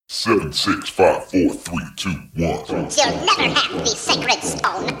Seven, 6, 5, 4, 3, 2, 1. You'll never have the sacred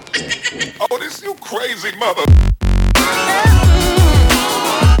stone. Oh, this you crazy mother.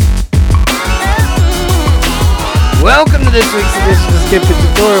 Welcome to this week's edition of Skip the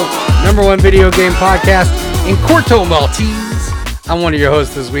Tutorial, #1 video game podcast in Corto Maltese. I'm one of your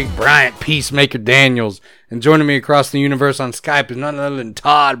hosts this week, Bryant Peacemaker Daniels, and joining me across the universe on Skype is none other than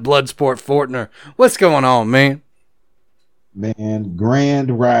Todd Bloodsport Fortner. What's going on, man? Man,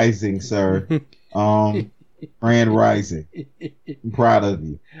 grand rising, sir. Grand rising. I'm proud of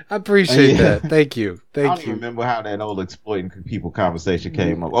you. I appreciate that. Thank you. I don't even remember how that old exploiting people conversation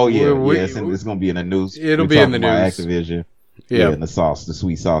came up. Oh yeah, yes, and it's gonna be in the news. It'll be in the news. Activision. Yeah, and the sauce, the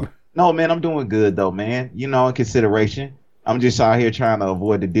sweet sauce. No, man, I'm doing good though, man. You know, in consideration, I'm just out here trying to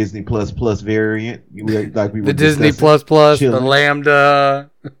avoid the Disney Plus variant. The Disney Plus, the Lambda.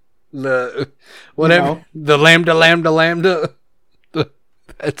 The whatever, you know, the lambda.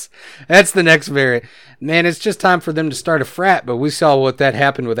 That's the next variant. Man, it's just time for them to start a frat, but we saw what that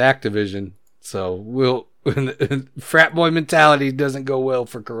happened with Activision. So frat boy mentality doesn't go well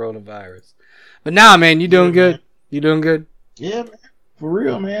for coronavirus. But nah, man, you doing good? You doing good? Yeah, man. For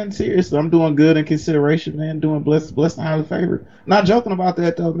real, man. Seriously, I'm doing good in consideration, man. Doing blessed and highly favored. Not joking about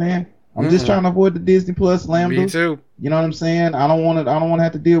that though, man. I'm just trying to avoid the Disney Plus Lambda. Me too. You know what I'm saying? I don't want to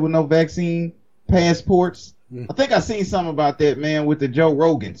have to deal with no vaccine passports. I think I seen something about that, man, with the Joe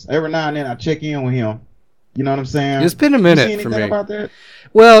Rogans. Every now and then I check in with him. You know what I'm saying? It's been a minute you see for me. About that?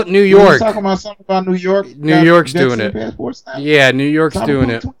 Well, New York. Talking about something about New York. New York's doing it. Yeah, New York's doing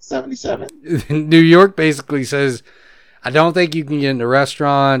it. 2077. New York basically says, I don't think you can get into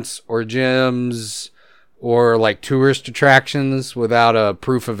restaurants or gyms or like tourist attractions without a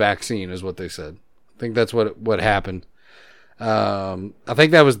proof of vaccine, is what they said. I think that's what happened. I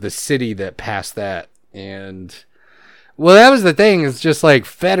think that was the city that passed that. And well, that was the thing. It's just like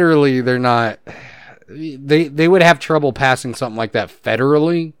federally, they're not. They would have trouble passing something like that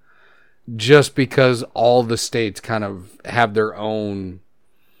federally, just because all the states kind of have their own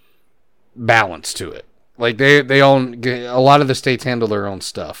balance to it. Like they own a lot of the states handle their own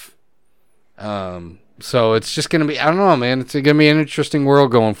stuff. So it's just gonna be, I don't know, man. It's gonna be an interesting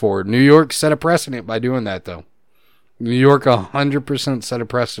world going forward. New York set a precedent by doing that, though. New York 100% set a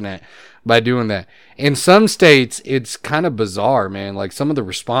precedent by doing that. In some states, it's kind of bizarre, man. Like some of the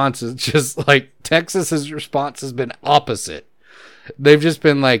responses, just like Texas's response has been opposite. They've just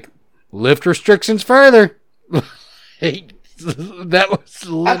been like, lift restrictions further. That was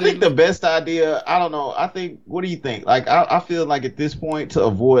literally... I think the best idea, I don't know. What do you think? Like, I feel like at this point, to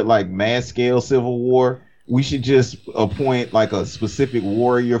avoid like mass scale civil war, we should just appoint like a specific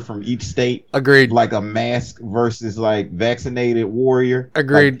warrior from each state. Agreed. Like a mask versus like vaccinated warrior.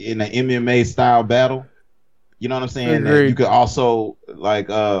 Agreed. Like in an MMA style battle. You know what I'm saying? Agreed. And you could also like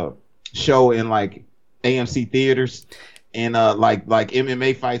show in like AMC theaters and like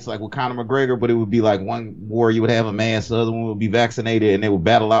MMA fights like with Conor McGregor, but it would be like one warrior would have a mask, the other one would be vaccinated, and they would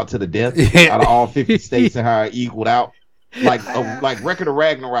battle out to the death out of all 50 states and how it equaled out. Like Record of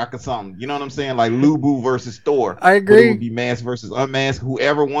Ragnarok or something. You know what I'm saying? Like Lubu versus Thor. I agree. But it would be masked versus unmasked.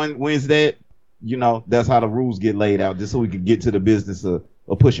 Whoever wins that, you know, that's how the rules get laid out, just so we could get to the business of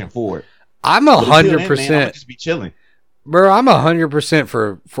pushing forward. I'm 100%. Just be chilling, bro. I'm 100%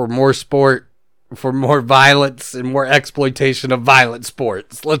 for more sport, for more violence and more exploitation of violent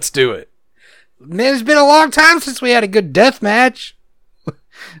sports. Let's do it, man. It's been a long time since we had a good death match.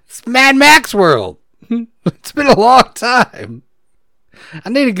 It's Mad Max world. It's been a long time. I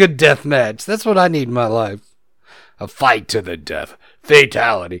need a good death match. That's what I need in my life. A fight to the death.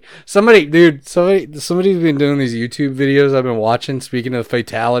 Fatality. Somebody's been doing these YouTube videos I've been watching, speaking of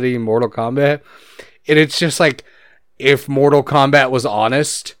fatality in Mortal Kombat. And it's just like, if Mortal Kombat was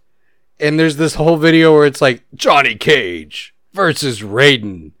honest. And there's this whole video where it's like, Johnny Cage versus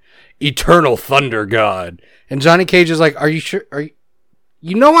Raiden, Eternal Thunder God. And Johnny Cage is like, are you sure?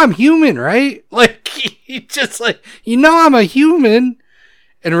 You know I'm human, right? Like, he just like, you know I'm a human.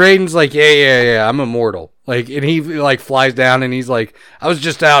 And Raiden's like, yeah, I'm immortal. Like, and he like flies down and he's like, I was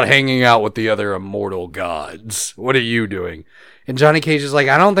just out hanging out with the other immortal gods. What are you doing? And Johnny Cage is like,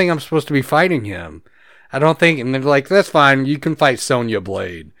 I don't think I'm supposed to be fighting him. I don't think. And they're like, that's fine. You can fight Sonya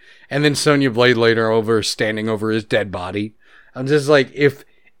Blade. And then Sonya Blade later standing over his dead body. I'm just like,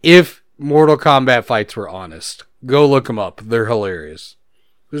 if Mortal Kombat fights were honest, go look them up. They're hilarious.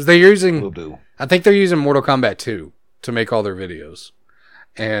 Because I think they're using Mortal Kombat 2 to make all their videos.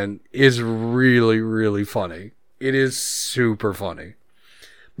 And it's really, really funny. It is super funny.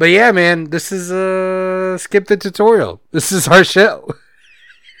 But yeah, man, this is Skip the Tutorial. This is our show.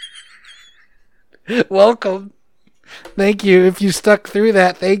 Welcome. Thank you. If you stuck through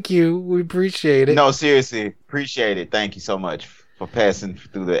that, thank you. We appreciate it. No, seriously, appreciate it. Thank you so much for passing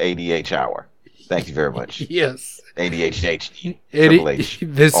through the ADH hour. Thank you very much. Yes. ADHD. Triple H.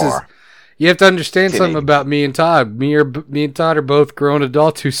 This is. R. You have to understand 1080. something about me and Todd. Me and Todd are both grown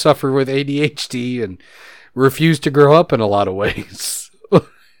adults who suffer with ADHD and refuse to grow up in a lot of ways.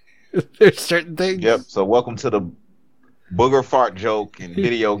 There's certain things. Yep. So welcome to the booger fart joke and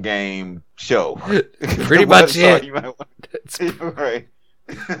video game show. Pretty much it. You might want right.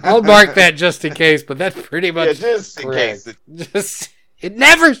 I'll mark that just in case, but that's pretty much just in correct. case. It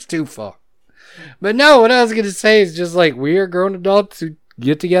never's too far. But no, what I was gonna say is just like we are grown adults who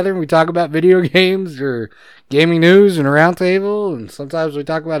get together and we talk about video games or gaming news and a round table, and sometimes we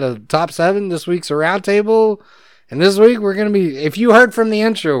talk about a top 7. This week's a round table, and this week we're gonna be, if you heard from the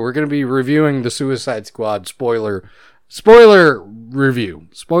intro, we're gonna be reviewing the Suicide Squad spoiler review.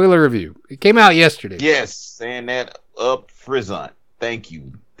 It came out yesterday. Yes, saying that up front. Thank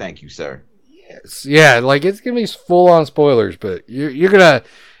you, sir. Yes, yeah, like it's gonna be full on spoilers, but you're gonna,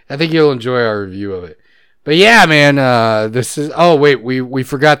 I think you'll enjoy our review of it. But yeah, man, this is. Oh wait, we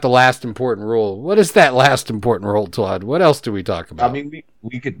forgot the last important rule. What is that last important rule, Todd? What else do we talk about? I mean,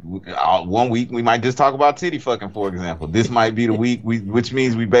 we could 1 week we might just talk about titty fucking, for example. This might be the week, which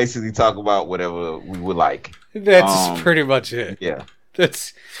means we basically talk about whatever we would like. That's pretty much it. Yeah,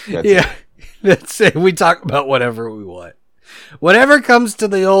 that's it. That's it. We talk about whatever we want. Whatever comes to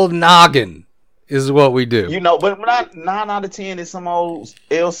the old noggin is what we do. You know, but not 9 out of 10 is some old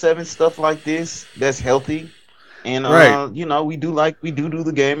L7 stuff like this that's healthy. And right. You know, we do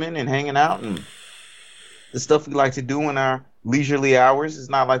the gaming and hanging out and the stuff we like to do in our leisurely hours. It's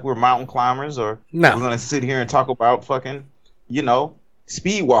not like we're mountain climbers or we're gonna sit here and talk about fucking, you know,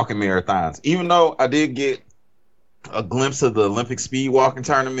 speed walking marathons. Even though I did get a glimpse of the Olympic speed walking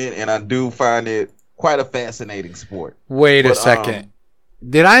tournament, and I do find it quite a fascinating sport. Wait a second.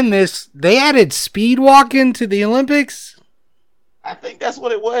 Did I miss? They added speed walking to the Olympics? I think that's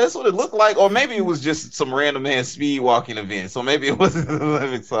what it was. That's what it looked like. Or maybe it was just some random ass speed walking event. So maybe it wasn't the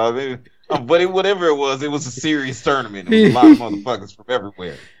Olympics. So maybe, whatever it was a serious tournament. It was a lot of motherfuckers from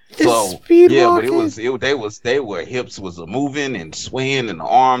everywhere. So speed yeah, walking? but they were hips was moving and swaying and the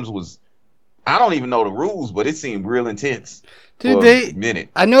arms was. I don't even know the rules, but it seemed real intense. Dude, for a minute.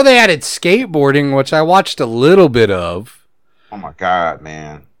 I know they added skateboarding, which I watched a little bit of. Oh my god,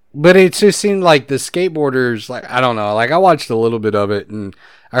 man. But it just seemed like the skateboarders, like, I don't know, like I watched a little bit of it and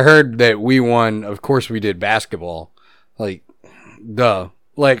I heard that we won. Of course we did basketball. Like, duh.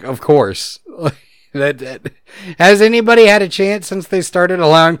 Like, of course. that has anybody had a chance since they started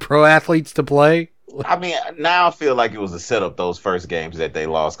allowing pro athletes to play? I mean, now I feel like it was a setup, those first games that they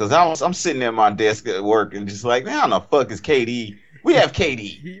lost. Because I'm sitting at my desk at work and just like, man, how the fuck is KD? We have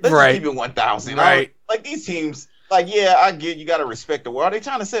KD. Let's Right. keep it 1,000. Right. Like, these teams, like, yeah, I get you got to respect the world. Are they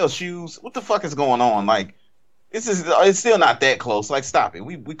trying to sell shoes? What the fuck is going on? Like, it's still not that close. Like, stop it.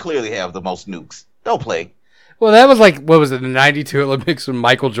 We clearly have the most nukes. Don't play. Well, that was like, what was it, the 92 Olympics when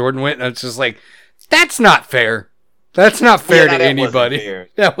Michael Jordan went? And it's just like, that's not fair. That's not fair to anybody. Fair.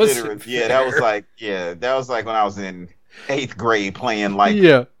 That was that was like when I was in 8th grade playing like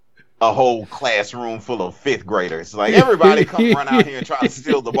yeah. a whole classroom full of 5th graders. Like, everybody come run out here and try to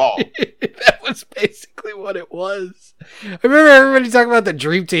steal the ball. That was basically what it was. I remember everybody talking about the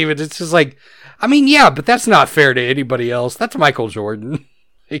dream team, and it's just like, I mean, yeah, but that's not fair to anybody else. That's Michael Jordan.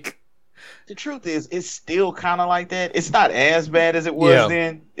 Like, the truth is, it's still kind of like that. It's not as bad as it was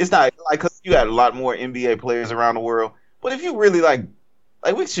then. It's not like, because you had a lot more NBA players around the world. But if you really like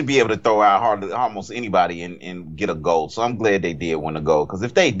we should be able to throw out almost anybody and get a gold. So I'm glad they did win a gold, because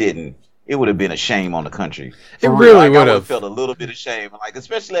if they didn't, it would have been a shame on the country. It really would I have felt a little bit of shame, like,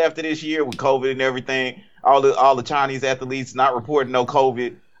 especially after this year with COVID and everything. All the Chinese athletes not reporting no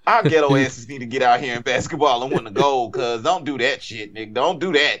COVID. Our ghetto asses need to get out here in basketball and win the gold. Cause don't do that shit, nigga. Don't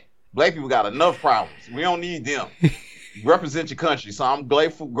do that. Black people got enough problems. We don't need them. Represent your country. So I'm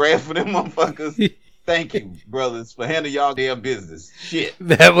glad for them motherfuckers. Thank you, brothers, for handling y'all damn business. Shit.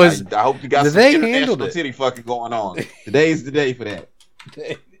 That was. I hope you got some international titty fucking going on. Today's the day for that.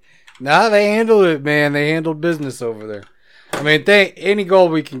 Nah, they handled it, man. They handled business over there. I mean, any goal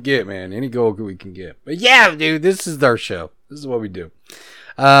we can get, man. Any goal we can get. But yeah, dude, this is our show. This is what we do.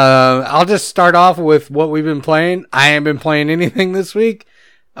 I'll just start off with what we've been playing. I haven't been playing anything this week.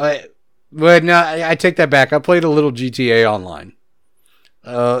 But no, I take that back. I played a little GTA Online.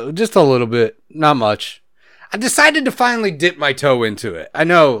 Just a little bit. Not much. I decided to finally dip my toe into it. I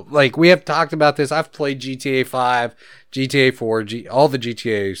know, like, we have talked about this. I've played GTA 5, GTA 4, all the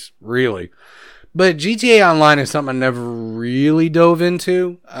GTAs, really. But GTA Online is something I never really dove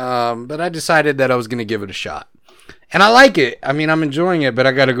into. But I decided that I was going to give it a shot. And I like it. I mean, I'm enjoying it, but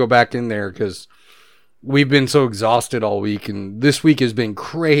I got to go back in there because we've been so exhausted all week. And this week has been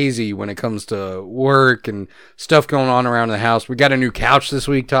crazy when it comes to work and stuff going on around the house. We got a new couch this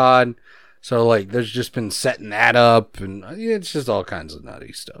week, Todd. So, like, there's just been setting that up. And it's just all kinds of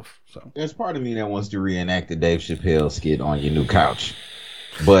nutty stuff. So there's part of me that wants to reenact the Dave Chappelle skit on your new couch.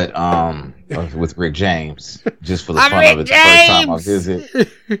 But with Rick James, just for the fun of it, the first time I visit,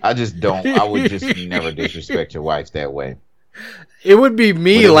 I would just never disrespect your wife that way. It would be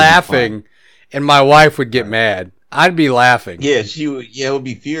me laughing, and my wife would get mad. I'd be laughing. Yeah, she would. Yeah, it would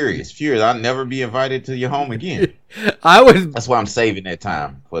be furious. I'd never be invited to your home again. I would. That's why I'm saving that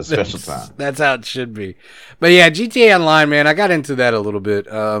time for a special time. That's how it should be. But yeah, GTA Online, man, I got into that a little bit.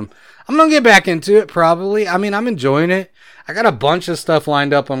 I'm gonna get back into it probably. I mean, I'm enjoying it. I got a bunch of stuff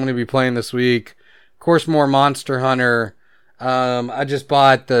lined up I'm going to be playing this week. Of course, more Monster Hunter. I just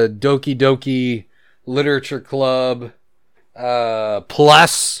bought the Doki Doki Literature Club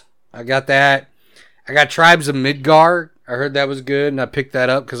Plus. I got that. I got Tribes of Midgard. I heard that was good, and I picked that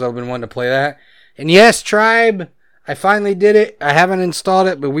up because I've been wanting to play that. And yes, Tribe, I finally did it. I haven't installed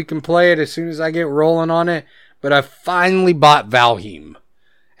it, but we can play it as soon as I get rolling on it. But I finally bought Valheim.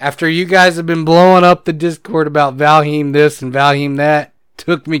 After you guys have been blowing up the Discord about Valheim this and Valheim that,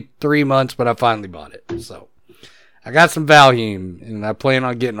 took me 3 months, but I finally bought it. So I got some Valheim, and I plan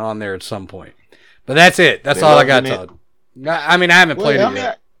on getting on there at some point. But that's it. That's all I got, Todd. I mean, I haven't played it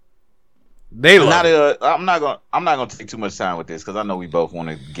yet. I'm not gonna take too much time with this because I know we both want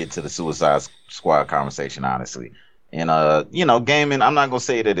to get to the Suicide Squad conversation, honestly. And gaming, I'm not gonna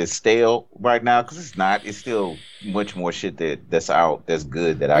say that it's stale right now because it's not. It's still much more shit that's out that's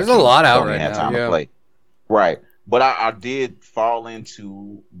good that there's a lot out right now. Time to play. Right, but I did fall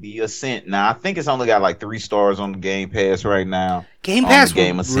into the Ascent. Now I think it's only got like 3 stars on the Game Pass right now. Game Pass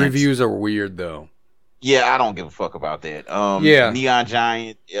reviews are weird though. Yeah, I don't give a fuck about that. Neon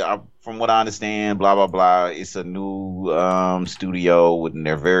Giant, from what I understand, blah blah blah. It's a new studio, and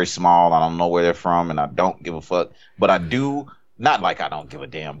they're very small. I don't know where they're from, and I don't give a fuck. But I do, not like I don't give a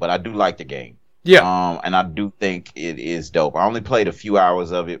damn, but I do like the game. Yeah. And I do think it is dope. I only played a few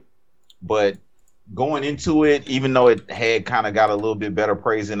hours of it, but going into it, even though it had kind of got a little bit better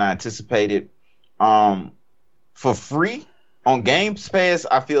praise than I anticipated, for free on Game Pass,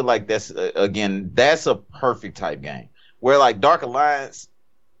 I feel like that's a perfect type game. Where like Dark Alliance,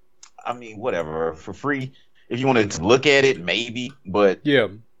 I mean, whatever, for free. If you wanted to look at it, maybe, but yeah,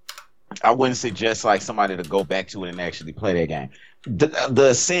 I wouldn't suggest like somebody to go back to it and actually play that game. The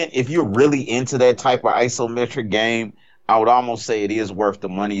Ascent, if you're really into that type of isometric game, I would almost say it is worth the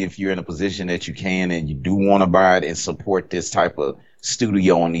money if you're in a position that you can and you do want to buy it and support this type of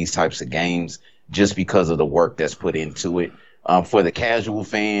studio and these types of games just because of the work that's put into it. For the casual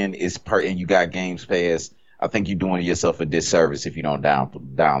fan, and you got Games Pass, I think you're doing yourself a disservice if you don't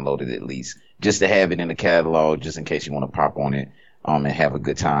download it at least, just to have it in the catalog, just in case you want to pop on it and have a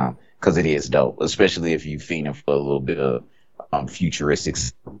good time, because it is dope, especially if you're fiending for a little bit of futuristic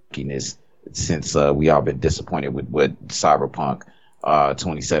sneakiness, since we all been disappointed with what Cyberpunk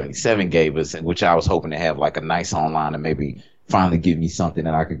 2077 gave us, which I was hoping to have like a nice online and maybe finally give me something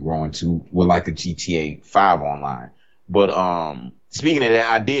that I could grow into with like a GTA 5 online. But speaking of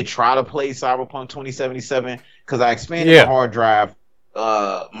that, I did try to play Cyberpunk 2077 because I expanded the hard drive,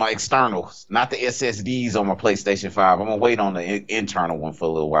 my externals, not the SSDs on my PlayStation 5. I'm going to wait on the internal one for a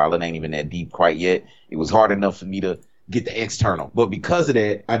little while. It ain't even that deep quite yet. It was hard enough for me to get the external. But because of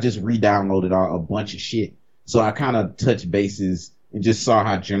that, I just re-downloaded a bunch of shit. So I kind of touched bases and just saw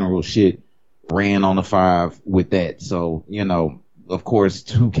how general shit ran on the 5 with that. So, of course,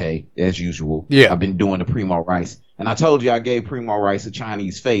 2K, as usual. Yeah. I've been doing the Primo Rice. And I told you I gave Primo Rice a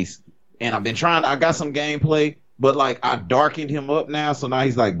Chinese face. And I've been I got some gameplay, but like I darkened him up now, so now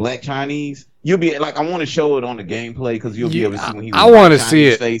he's like black Chinese. You'll be like, I want to show it on the gameplay because you'll be able to see when he was I want to see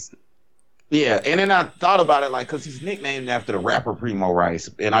it. Face. Yeah, and then I thought about it like, because he's nicknamed after the rapper Primo Rice,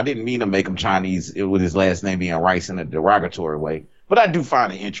 and I didn't mean to make him Chinese with his last name being Rice in a derogatory way, but I do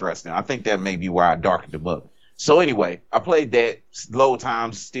find it interesting. I think that may be why I darkened him up. So anyway, I played that. Load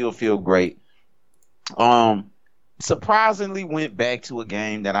times still feel great. Surprisingly went back to a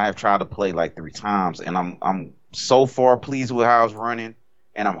game that I have tried to play like 3 times, and I'm so far pleased with how it's running,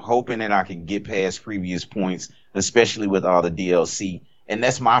 and I'm hoping that I can get past previous points, especially with all the DLC, and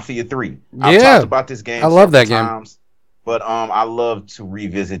that's Mafia 3. I've talked about this game. I love that game. But I love to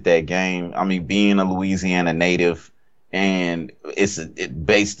revisit that game. I mean, being a Louisiana native, and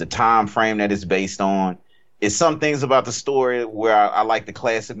the time frame that it's based on. It's some things about the story where I like the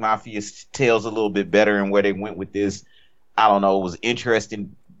classic Mafia tales a little bit better, and where they went with this, I don't know, it was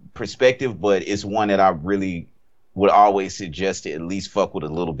interesting perspective, but it's one that I really would always suggest to at least fuck with a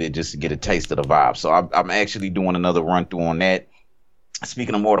little bit just to get a taste of the vibe. So I'm actually doing another run through on that.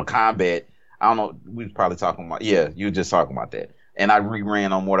 Speaking of Mortal Kombat, I don't know, we was probably talking about, you were just talking about that. And I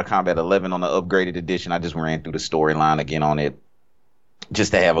reran on Mortal Kombat 11 on the upgraded edition. I just ran through the storyline again on it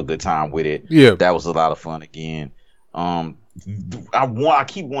just to have a good time with it. Yeah. That was a lot of fun again. I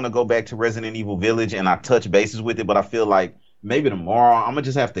keep wanting to go back to Resident Evil Village, and I touch bases with it, but I feel like maybe tomorrow I'm gonna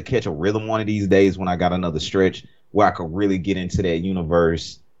just have to catch a rhythm one of these days when I got another stretch where I could really get into that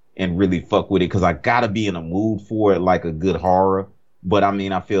universe and really fuck with it, because I gotta be in a mood for it, like a good horror. But I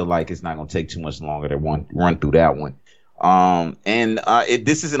mean, I feel like it's not gonna take too much longer to run through that one.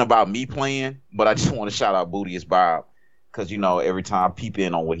 This isn't about me playing, but I just want to shout out Bootiest Bob, because you know, every time I peep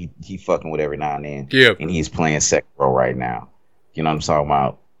in on what he fucking with every now and then. Yeah. And he's playing Sekiro right now. You know what I'm talking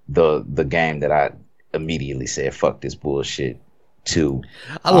about? The game that I immediately said, fuck this bullshit to.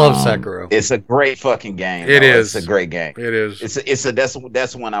 I love Sekiro. It's a great fucking game. It is. It's a great game. It is.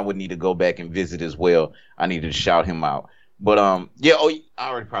 That's one I would need to go back and visit as well. I need to shout him out. But I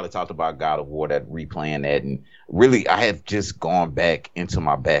already probably talked about God of War, that replaying that, and really I have just gone back into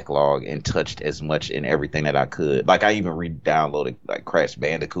my backlog and touched as much and everything that I could. Like I even re-downloaded like Crash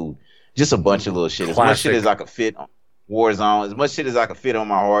Bandicoot, just a bunch of little shit. As much shit as I could fit on Warzone, as much shit as I could fit on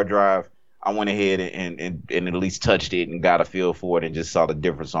my hard drive. I went ahead and at least touched it and got a feel for it and just saw the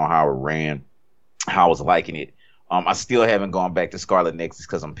difference on how it ran, how I was liking it. I still haven't gone back to Scarlet Nexus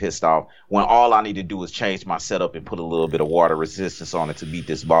because I'm pissed off when all I need to do is change my setup and put a little bit of water resistance on it to beat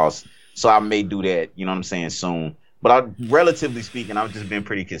this boss. So I may do that, you know what I'm saying, soon. But relatively speaking, I've just been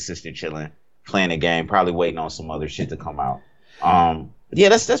pretty consistent chilling, playing the game, probably waiting on some other shit to come out.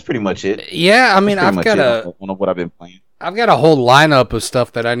 That's pretty much it. Yeah, I mean, I've got what I've been playing. I've got a whole lineup of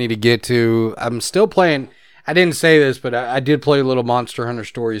stuff that I need to get to. I'm still playing. I didn't say this, but I did play a little Monster Hunter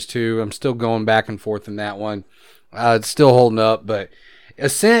Stories too. I'm still going back and forth in that one. It's still holding up, but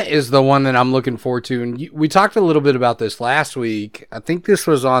Ascent is the one that I'm looking forward to. And we talked a little bit about this last week. I think this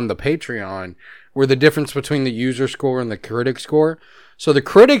was on the Patreon, where the difference between the user score and the critic score. So the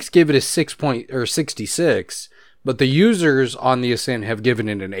critics give it a 66, but the users on the Ascent have given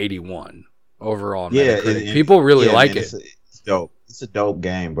it an 81 overall. People really like it. It's dope. It's a dope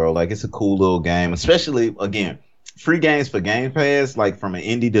game, bro. Like, it's a cool little game, especially, again, free games for Game Pass, like from an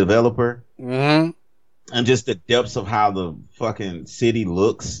indie developer. Mm-hmm. And just the depths of how the fucking city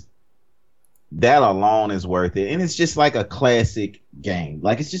looks, that alone is worth it. And it's just like a classic game.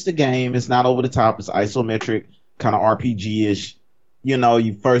 Like, it's just a game. It's not over the top. It's isometric, kind of RPG-ish. You know,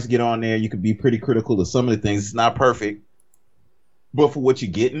 you first get on there, you could be pretty critical of some of the things. It's not perfect, but for what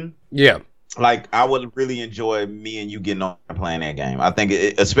you're getting, yeah. Like, I would really enjoy me and you getting on and playing that game. I think,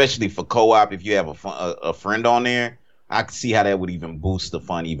 especially for co-op, if you have a friend on there, I could see how that would even boost the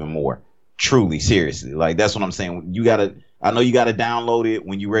fun even more. Truly, seriously, like, that's what I'm saying. I know you gotta download it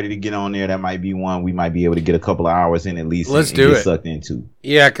when you're ready to get on there. That might be one we might be able to get a couple of hours in at least. Let's do it. Sucked into.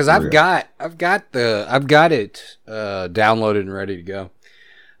 Yeah, because I've got it downloaded and ready to go.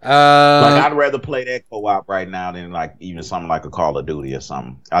 Like, I'd rather play that co-op right now than like even something like a Call of Duty or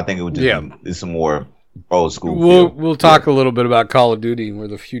something. I think it would just be some more old school. We'll talk a little bit about Call of Duty and where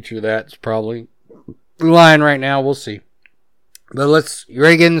the future of that's probably lying right now. We'll see. But you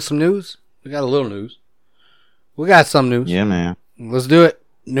ready to get into some news? We got a little news. We got some news. Yeah, man. Let's do it.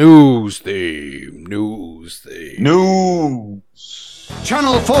 News theme. News.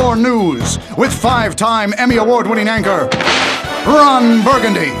 Channel 4 News with 5-time Emmy Award-winning anchor Ron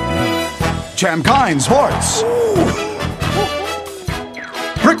Burgundy. Champ Kind Sports.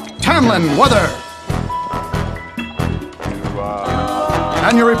 Rick Tamlin Weather.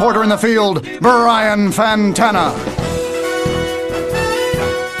 And your reporter in the field, Brian Fantana.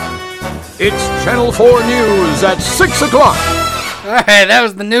 It's Channel 4 News at 6 o'clock. All right, that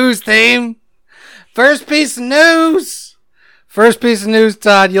was the news theme. First piece of news,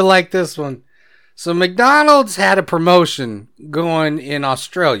 Todd. You'll like this one. So McDonald's had a promotion going in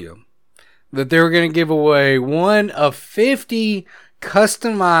Australia that they were going to give away one of 50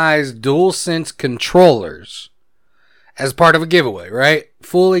 customized DualSense controllers as part of a giveaway, right?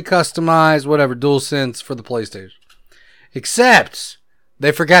 Fully customized, whatever, DualSense for the PlayStation. Except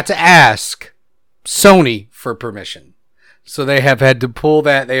they forgot to ask Sony for permission. So they have had to pull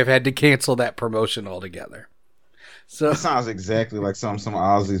that. They have had to cancel that promotion altogether. So that sounds exactly like some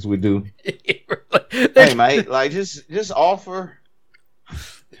Aussies would do. Hey, mate, like just offer.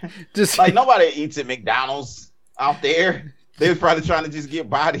 Just like, nobody eats at McDonald's out there. They was probably trying to just get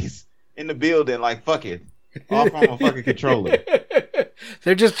bodies in the building. Like, fuck it, offer them a fucking controller.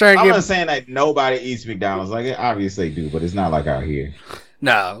 They're just trying to I'm not saying that nobody eats McDonald's. Like, obviously they do, but it's not like out here.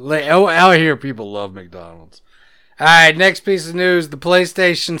 No, out here people love McDonald's. All right, next piece of news. The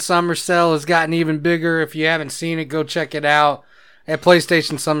PlayStation Summer Sale has gotten even bigger. If you haven't seen it, go check it out. That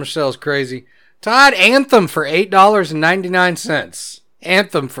PlayStation Summer Sale is crazy. Todd, Anthem for $8.99.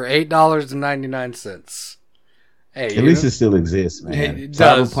 Anthem for $8.99. Hey, At least it still exists, man. It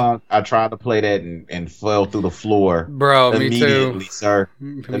does. Cyberpunk, I tried to play that and fell through the floor. Bro, me too. Immediately, sir.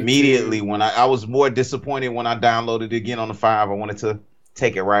 Me Immediately, too. when I was more disappointed when I downloaded it again on the 5. I wanted to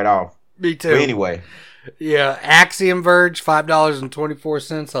take it right off. Me too. But anyway. Yeah, Axiom Verge,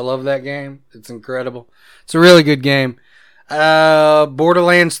 $5.24. I love that game. It's incredible. It's a really good game.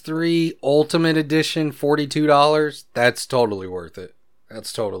 Borderlands 3 Ultimate Edition, $42. That's totally worth it.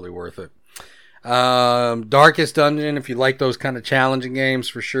 Darkest Dungeon, if you like those kind of challenging games,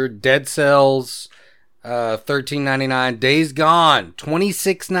 for sure. Dead Cells, $13.99. Days Gone,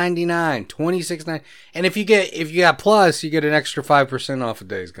 $26.99. $26.99. And if you got Plus, you get an extra 5% off of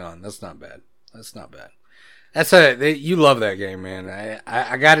Days Gone. That's not bad. You love that game, man.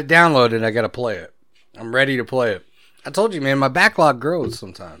 I got it downloaded. I got to play it. I'm ready to play it. I told you, man, my backlog grows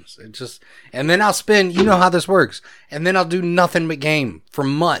sometimes. And then I'll spend, you know how this works. And then I'll do nothing but game for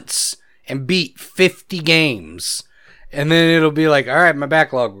months and beat 50 games. And then it'll be like, all right, my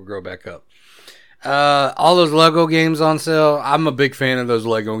backlog will grow back up. All those Lego games on sale. I'm a big fan of those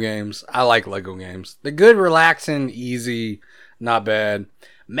Lego games. I like Lego games. They're good, relaxing, easy, not bad.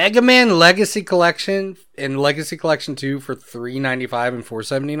 Mega Man Legacy Collection and Legacy Collection 2 for $3.95 and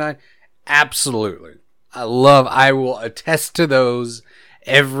 $4.79. Absolutely. I will attest to those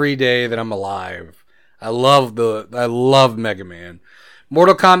every day that I'm alive. I love Mega Man.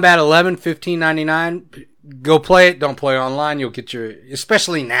 Mortal Kombat 11, $15.99. Go play it. Don't play online. You'll get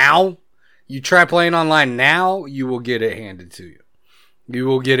especially now. You try playing online now, you will get it handed to you.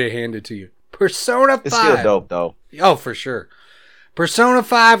 Persona 5. It's still dope, though. Oh, for sure. Persona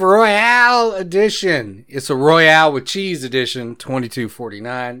 5 Royale Edition. It's a Royale with Cheese Edition,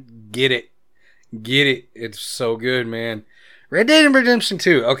 $22.49. Get it. It's so good, man. Red Dead Redemption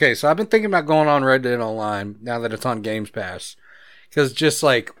 2. Okay, so I've been thinking about going on Red Dead Online now that it's on Games Pass. Because just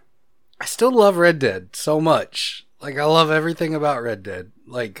like, I still love Red Dead so much. Like, I love everything about Red Dead.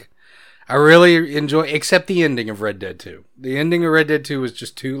 Like, I really enjoy, except the ending of Red Dead 2. The ending of Red Dead 2 was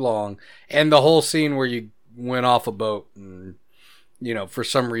just too long. And the whole scene where you went off a boat and, you know, for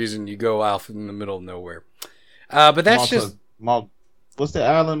some reason you go off in the middle of nowhere. But that's What's the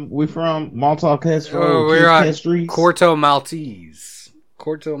island we from? Malta Castro? We're on Corto Maltese.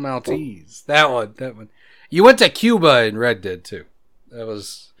 That one. You went to Cuba in Red Dead 2.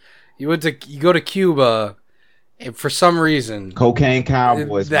 You go to Cuba, and for some reason, Cocaine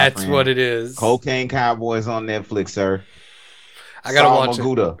Cowboys. That's what it is. Cocaine Cowboys on Netflix, sir. I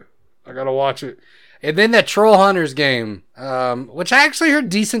gotta watch it. And then that Troll Hunters game, which I actually heard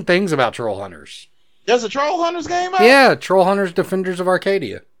decent things about Troll Hunters. There's a Troll Hunters game out? Yeah, Troll Hunters Defenders of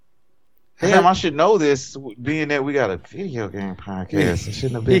Arcadia. Damn, I should know this, being that we got a video game podcast. I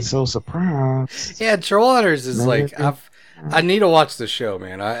shouldn't have been so surprised. Yeah, Troll Hunters is like, I need to watch the show,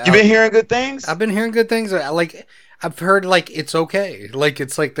 man. You been hearing good things? I've been hearing good things. Like, I've heard, like, it's okay. Like,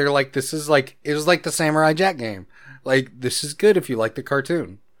 it's like, they're like, this is like, it was like the Samurai Jack game. Like, this is good if you like the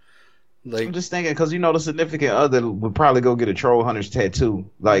cartoon. Like, I'm just thinking, because, you know, the significant other would probably go get a Troll Hunters tattoo.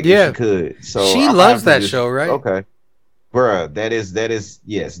 Like, if she could. So she loves that show, right? Okay. Bruh, that is,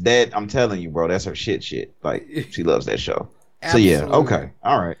 yes, that, I'm telling you, bro, that's her shit. Like, she loves that show. Absolutely. So, yeah, okay.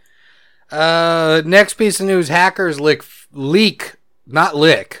 All right. Next piece of news, hackers leak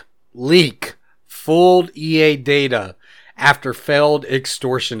fooled EA data after failed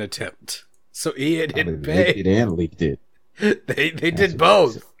extortion attempt. So EA didn't pay. Leaked it and leaked it. They did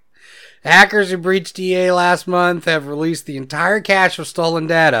both. Hackers who breached EA last month have released the entire cache of stolen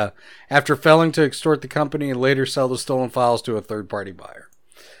data after failing to extort the company and later sell the stolen files to a third-party buyer.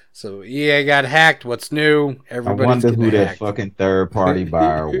 So EA got hacked. What's new? Everybody's I wonder who hacked. that fucking third-party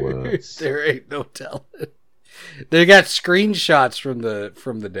buyer was. There ain't no telling. They got screenshots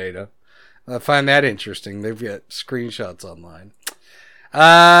from the data. I find that interesting. They've got screenshots online.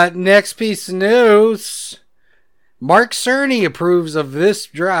 Next piece of news. Mark Cerny approves of this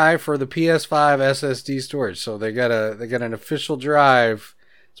drive for the PS5 SSD storage. So they got an official drive.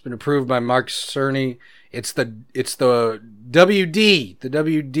 It's been approved by Mark Cerny. It's the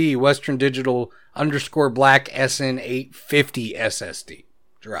WD Western Digital _black SN850 SSD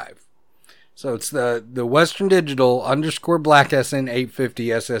drive. So it's the Western Digital _black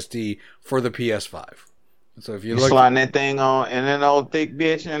SN850 SSD for the PS5. So if you look, sliding that thing on and then old thick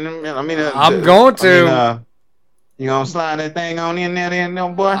bitch, and I mean, you gonna slide that thing on in there,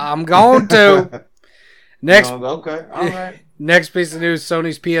 boy? I'm going to. Next, okay, all right. Next piece of news,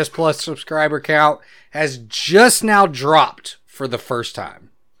 Sony's PS Plus subscriber count has just now dropped for the first time.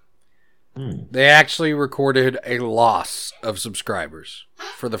 They actually recorded a loss of subscribers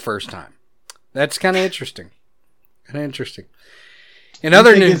for the first time. That's kind of interesting. In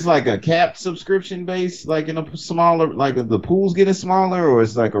other news, it's like a capped subscription base, like in a smaller, like the pool's getting smaller, or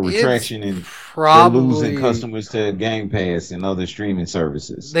it's like a retraction and they're losing customers to Game Pass and other streaming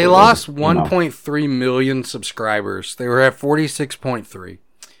services. They lost 1.3 million subscribers. They were at 46.3.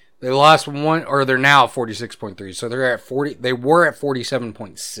 They lost one, or they're now at 46.3. So they're at 40. They were at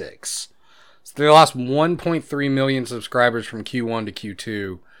 47.6. So they lost 1.3 million subscribers from Q1 to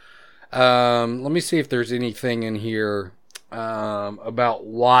Q2. Let me see if there's anything in here about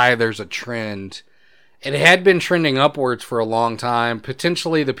why there's a trend. It had been trending upwards for a long time.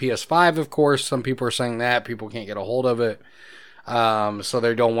 Potentially the PS5, of course. Some people are saying that. People can't get a hold of it. So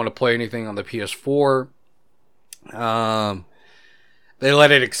they don't want to play anything on the PS4. They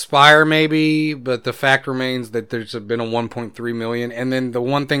let it expire maybe, but the fact remains that there's been a 1.3 million. And then the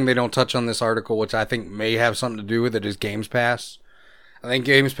one thing they don't touch on this article, which I think may have something to do with it, is Games Pass. I think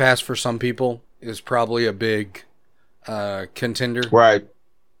Games Pass for some people is probably a big contender. Right.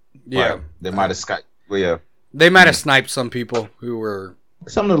 Yeah. Right. They might have They might have sniped some people who were...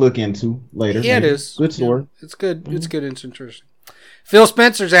 Something to look into later. Yeah, maybe. it is. Good story. Yeah, it's good. It's good. It's interesting. Phil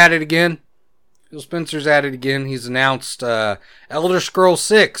Spencer's at it again. He's announced Elder Scrolls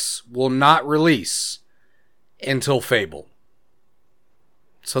 6 will not release until Fable.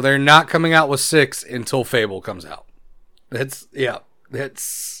 So they're not coming out with 6 until Fable comes out. That's dual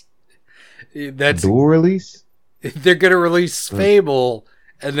release? They're going to release Fable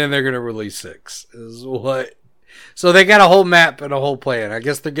and then they're going to release 6. Is what. So they got a whole map and a whole plan. I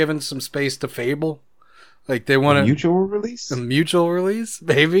guess they're giving some space to Fable. Like they want a mutual release? A mutual release?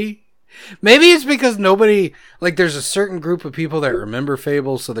 Maybe it's because nobody, like there's a certain group of people that remember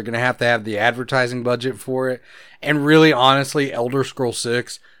Fable, so they're going to have the advertising budget for it. And really, honestly, Elder Scrolls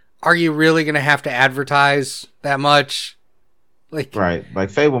 6, are you really going to have to advertise that much? Like, right.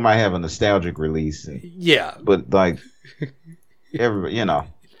 Like Fable might have a nostalgic release. Yeah. But like, everybody,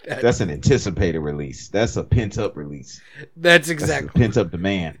 that's an anticipated release. That's a pent-up release. That's exactly. That's a pent-up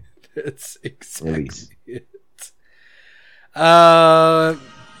demand. That's exactly release. It.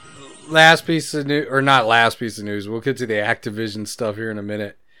 Last piece of news, or not last piece of news. We'll get to the Activision stuff here in a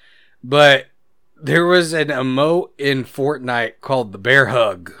minute. But there was an emote in Fortnite called the Bear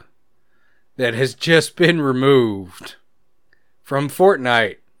Hug that has just been removed from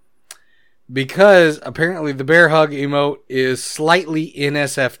Fortnite because apparently the Bear Hug emote is slightly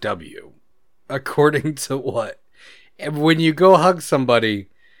NSFW, according to what? And when you go hug somebody,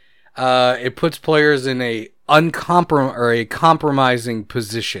 it puts players in a compromising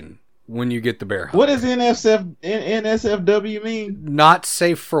position when you get the bear hug. What does NSFW mean? Not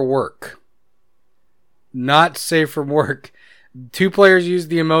safe for work. Not safe for work. 2 players use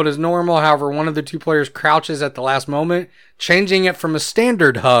the emote as normal. However, one of the 2 players crouches at the last moment, changing it from a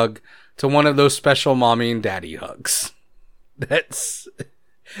standard hug to one of those special mommy and daddy hugs. That's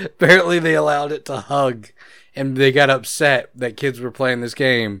apparently they allowed it to hug, and they got upset that kids were playing this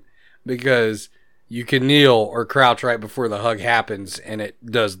game because you can kneel or crouch right before the hug happens, and it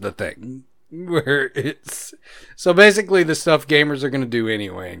does the thing. Where it's so basically the stuff gamers are going to do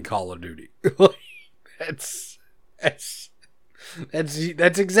anyway in Call of Duty. That's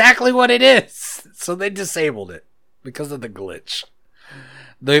exactly what it is. So they disabled it because of the glitch.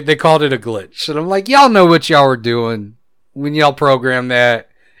 They called it a glitch, and I'm like, y'all know what y'all were doing when y'all programmed that.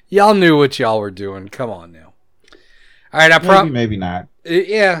 Y'all knew what y'all were doing. Come on now. All right, maybe not.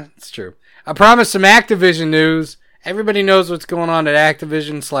 Yeah, it's true. I promised some Activision news. Everybody knows what's going on at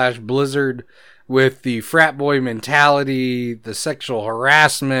Activision/Blizzard with the frat boy mentality, the sexual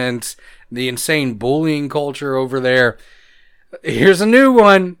harassment, the insane bullying culture over there. Here's a new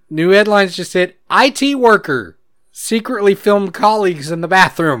one. New headlines just hit. IT worker secretly filmed colleagues in the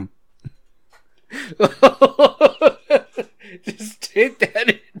bathroom. Just take that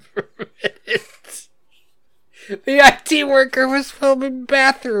in for a minute. The IT worker was filming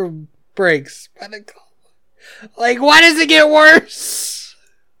bathroom breaks by the call. Like, why does it get worse?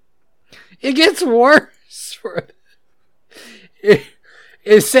 It gets worse.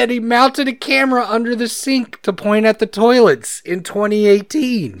 It said he mounted a camera under the sink to point at the toilets in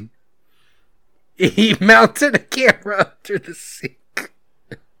 2018. He mounted a camera under the sink.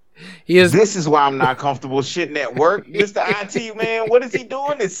 This is why I'm not comfortable shitting at work. Mr. IT, man, what is he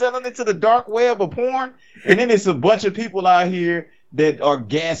doing? He's selling it to the dark web of porn. And then there's a bunch of people out here that are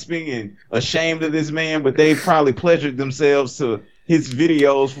gasping and ashamed of this man, but they probably pleasured themselves to his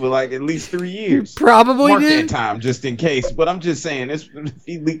videos for like at least 3 years. Probably Mark did. that time just in case. But I'm just saying, if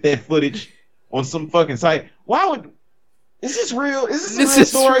he leaked that footage on some fucking site, why would? Is this real? Is this a real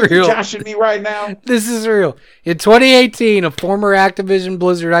story? Real. You joshing me right now? This is real. In 2018, a former Activision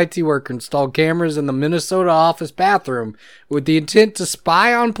Blizzard IT worker installed cameras in the Minnesota office bathroom with the intent to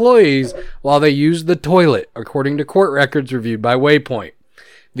spy on employees while they used the toilet, according to court records reviewed by Waypoint.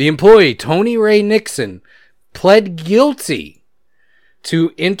 The employee, Tony Ray Nixon, pled guilty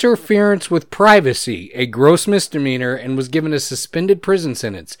to interference with privacy, a gross misdemeanor, and was given a suspended prison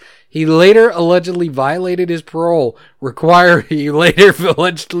sentence. He later allegedly violated his parole, requiring him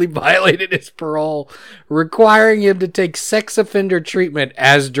to take sex offender treatment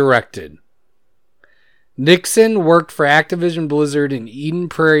as directed. Nixon worked for Activision Blizzard in Eden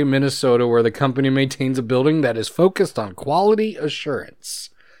Prairie, Minnesota, where the company maintains a building that is focused on quality assurance.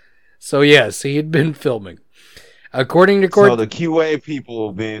 So yes, he had been filming. According to court, So the QA people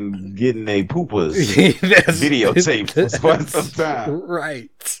have been getting their poopas videotaped for quite some time.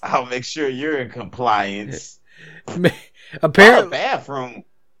 Right. I'll make sure you're in compliance. Apparently, Bathroom.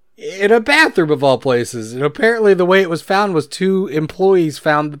 in a bathroom of all places. And apparently the way it was found was 2 employees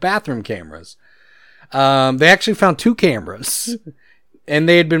found the bathroom cameras. They actually found 2 cameras, and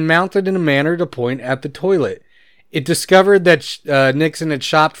they had been mounted in a manner to point at the toilet. It discovered that Nixon had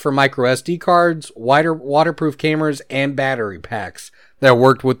shopped for micro SD cards, waterproof cameras, and battery packs that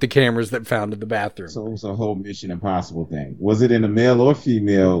worked with the cameras that found in the bathroom. So it was a whole Mission Impossible thing. Was it in a male or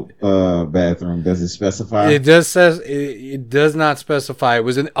female bathroom? Does it specify? It does not specify. It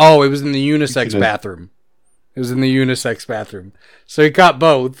was in the unisex bathroom. It was in the unisex bathroom. So he caught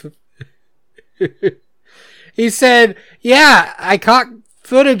both. He said, "Yeah, I caught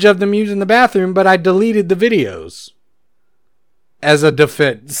footage of them using the bathroom, but I deleted the videos as a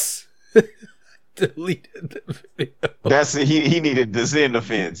defense." Deleted the video. He needed to send the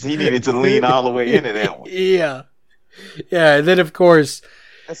fence. He needed to lean all the way into that one. Yeah. And then of course,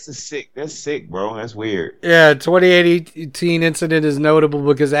 That's sick, bro. That's weird. yeah, 2018 incident is notable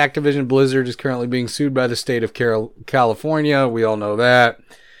because Activision Blizzard is currently being sued by the state of California. We all know that.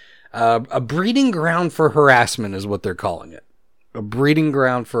 A breeding ground for harassment is what they're calling it. A breeding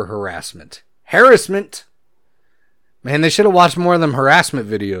ground for harassment. Harassment. Man, they should have watched more of them harassment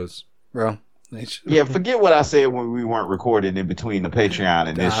videos, bro. Yeah, forget what I said when we weren't recording in between the Patreon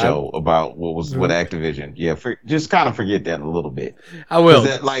and this show about what Activision. Yeah, just kind of forget that a little bit. I will.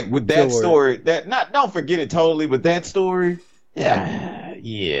 That, like with that story, don't forget it totally. But that story,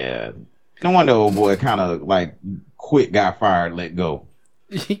 yeah. No wonder old boy kind of like quit, got fired, let go.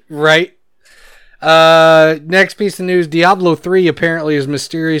 Right. Next piece of news: Diablo 3 apparently is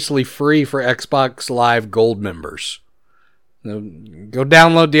mysteriously free for Xbox Live Gold members. Go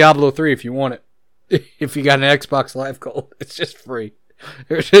download Diablo 3 if you want it. If you got an Xbox Live Gold, it's just free.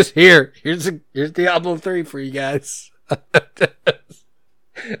 It's just here's Diablo 3 for you guys.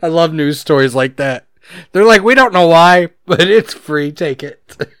 I love news stories like that. They're like, we don't know why, but it's free. Take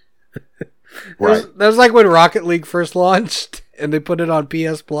it. Right. That was like when Rocket League first launched and they put it on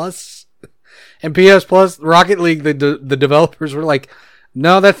PS Plus. And PS Plus, Rocket League, the developers were like,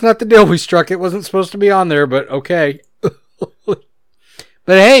 no, that's not the deal we struck. It wasn't supposed to be on there, but okay.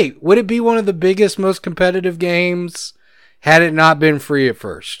 But hey, would it be one of the biggest, most competitive games had it not been free at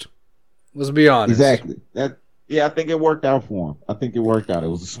first? Let's be honest. Exactly. I think it worked out for him. I think it worked out. It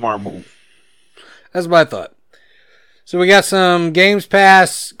was a smart move. That's my thought. So we got some Games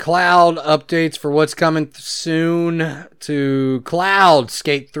Pass Cloud updates for what's coming soon to Cloud.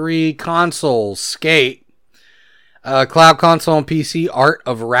 Skate 3 console, Skate. Cloud console and PC, Art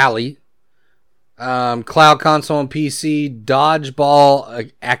of Rally. Cloud console and PC,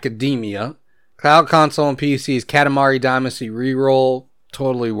 Dodgeball Academia. Cloud console and PC is Katamari Damacy Reroll.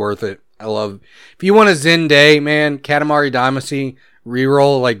 Totally worth it. I love it. If you want a zen day, man, Katamari Damacy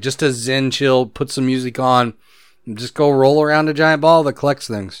Reroll, like just a zen chill, put some music on, and just go roll around a giant ball that collects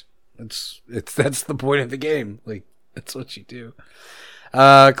things. That's the point of the game. Like, that's what you do.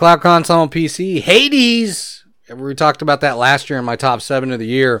 Cloud console and PC, Hades. We talked about that last year in my top 7 of the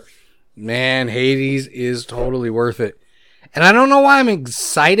year. Man, Hades is totally worth it. And I don't know why I'm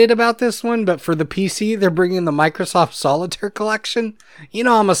excited about this one, but for the PC, they're bringing the Microsoft Solitaire collection. You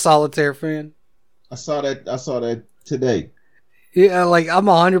know I'm a Solitaire fan. I saw that today. Yeah, like I'm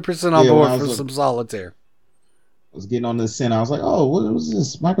 100% on board for some Solitaire. I was getting on the scent. I was like, oh, what was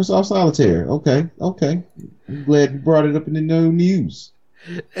this? Microsoft Solitaire. Okay. I'm glad you brought it up in the news.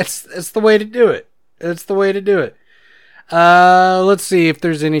 It's the way to do it. It's the way to do it. Let's see if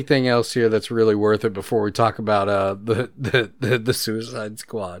there's anything else here that's really worth it before we talk about the Suicide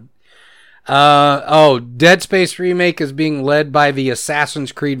Squad. Dead Space remake is being led by the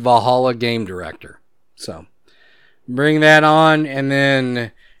Assassin's Creed Valhalla game director. So, bring that on. And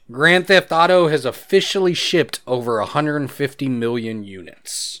then Grand Theft Auto has officially shipped over 150 million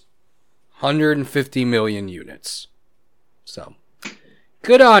units. 150 million units. So,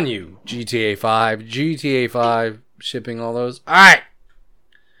 good on you, GTA 5. GTA 5 shipping all those. All right.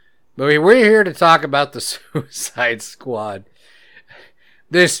 But we're here to talk about the Suicide Squad.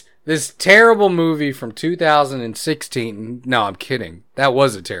 This terrible movie from 2016. No, I'm kidding. That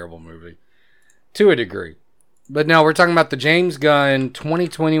was a terrible movie. To a degree. But no, we're talking about the James Gunn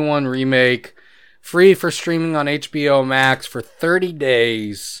 2021 remake. Free for streaming on HBO Max for 30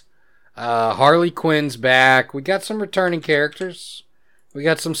 days. Harley Quinn's back. We got some returning characters. We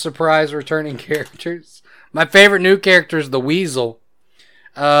got some surprise returning characters. My favorite new character is the Weasel.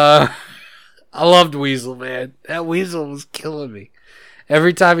 I loved Weasel, man. That Weasel was killing me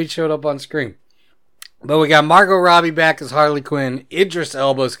every time he showed up on screen. But we got Margot Robbie back as Harley Quinn. Idris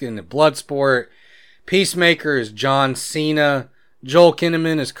Elba's getting a Bloodsport. Peacemaker is John Cena. Joel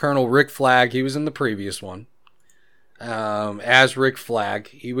Kinnaman is Colonel Rick Flag. He was in the previous one. As Rick Flag.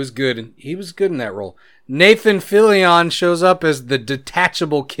 He was good. He was good in that role. Nathan Fillion shows up as the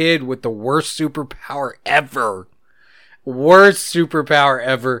detachable kid with the worst superpower ever. Worst superpower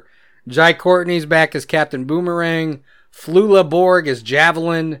ever. Jai Courtney's back as Captain Boomerang. Flula Borg as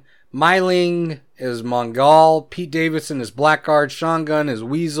Javelin. Myling is Mongol. Pete Davidson is Blackguard. Sean Gunn is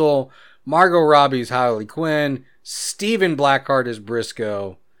Weasel. Margot Robbie's Harley Quinn. Stephen Blackheart is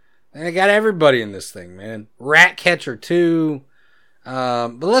Briscoe. And I got everybody in this thing, man. Ratcatcher 2.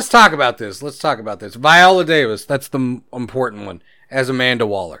 But let's talk about this. Viola Davis, that's the important one, as Amanda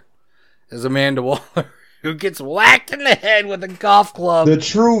Waller. Who gets whacked in the head with a golf club. The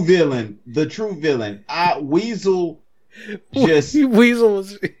true villain. Weasel just Weasel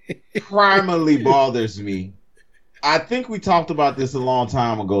was primarily bothers me. I think we talked about this a long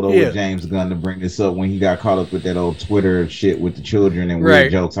time ago, though, with James Gunn, to bring this up when he got caught up with that old Twitter shit with the children and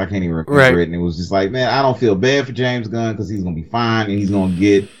weird jokes. I can't even remember it. And it was just like, man, I don't feel bad for James Gunn because he's going to be fine and he's going to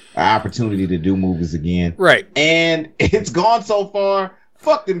get an opportunity to do movies again. Right. And it's gone so far.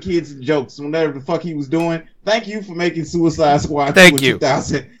 Fuck them kids and jokes, whatever the fuck he was doing. Thank you for making Suicide Squad. Thank you.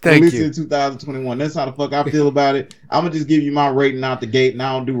 2021. That's how the fuck I feel about it. I'm going to just give you my rating out the gate, and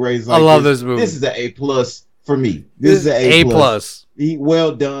I don't do ratings like this. I love this movie. This is an A+ for me. This is an A+.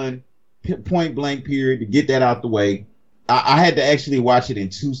 Well done. Point blank period to get that out the way. I had to actually watch it in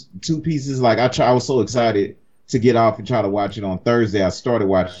two pieces. Like I was so excited to get off and try to watch it on Thursday. I started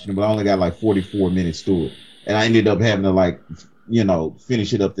watching it, but I only got like 44 minutes to it. And I ended up having to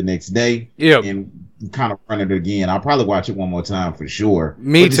finish it up the next day. And kind of run it again. I'll probably watch it one more time for sure.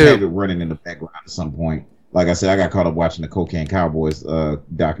 Me too. Just have it running in the background at some point. Like I said, I got caught up watching the Cocaine Cowboys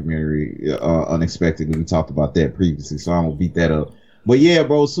documentary unexpectedly. We talked about that previously, so I'm gonna beat that up. But yeah,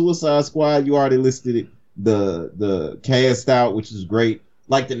 bro, Suicide Squad, you already listed it. The cast out, which is great.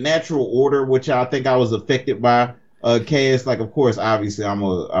 Like the natural order, which I think I was affected by cast. Like, of course, obviously, I'm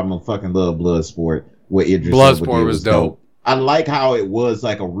a fucking love Bloodsport. Where Idris Bloodsport was dope. I like how it was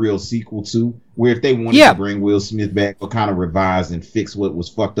like a real sequel to, where if they wanted to bring Will Smith back or kind of revise and fix what was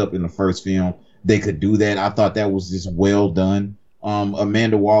fucked up in the first film, they could do that. I thought that was just well done.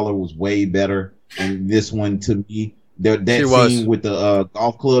 Amanda Waller was way better in this one to me. That scene with the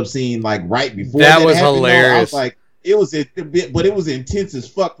golf club scene, like right before that was happened, hilarious. I was like, it was intense as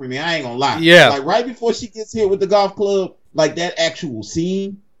fuck for me. I ain't gonna lie. Yeah, like right before she gets hit with the golf club, like that actual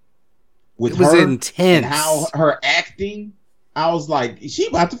scene with her intense and how her acting. I was like, she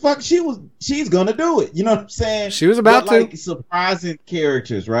about to fuck. She's gonna do it. You know what I'm saying? She was about to. Like surprising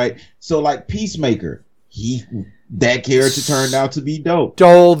characters, right? So like Peacemaker, that character turned out to be dope.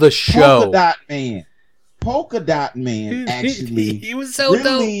 Stole the show. Polka Dot Man actually. He was so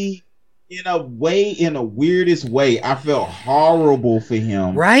really dope. In a weirdest way, I felt horrible for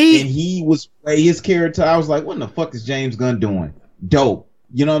him. Right? And he was his character. I was like, what the fuck is James Gunn doing? Dope.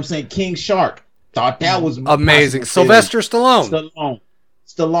 You know what I'm saying? King Shark. Thought that was amazing. Sylvester Stallone,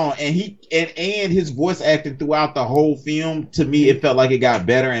 and his voice acting throughout the whole film. To me, it felt like it got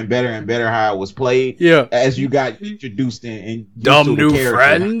better and better and better how it was played. Yeah, as you got introduced and dumb new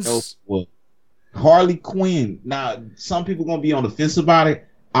friends. Harley Quinn. Now, some people gonna be on the fence about it.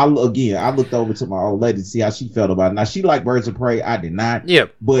 I looked over to my old lady to see how she felt about it. Now, she liked Birds of Prey. I did not. Yeah,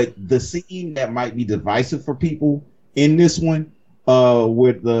 but the scene that might be divisive for people in this one.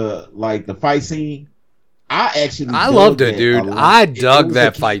 With the fight scene, I loved it, dude. I dug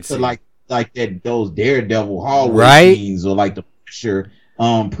that fight scene, like those Daredevil hallway scenes, or like the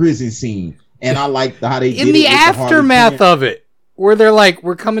prison scene. And I liked how they in the aftermath of it, where they're like,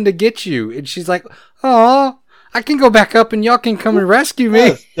 "We're coming to get you," and she's like, "Oh, I can go back up, and y'all can come and rescue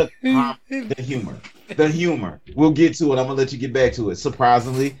me." The humor. We'll get to it. I'm gonna let you get back to it.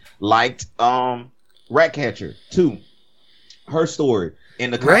 Surprisingly, liked Ratcatcher 2. Her story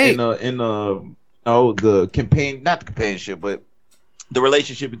in the campaign, not the companionship, but the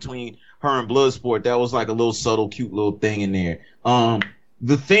relationship between her and Bloodsport. That was like a little subtle, cute little thing in there.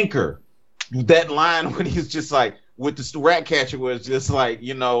 The Thinker, that line when he's just like, with the Ratcatcher was just like,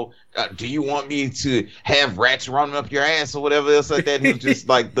 you know, do you want me to have rats running up your ass or whatever else like that? He was just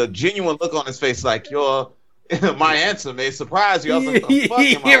like the genuine look on his face, like, my answer may surprise you. I was like, the fuck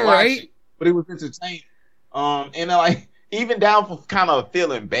am I watching? But it was entertaining. And like, even down for kind of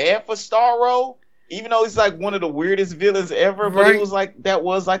feeling bad for Starro, even though he's like one of the weirdest villains ever, but it was like, that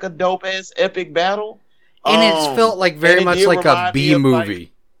was like a dope ass epic battle. And it felt like very much like a B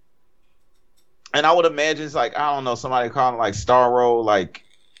movie. And I would imagine it's like, I don't know, somebody calling like Starro, like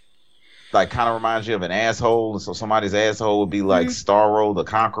kind of reminds you of an asshole. And so somebody's asshole would be like Starro the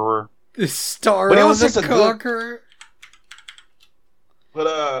Conqueror. Starro the Conqueror.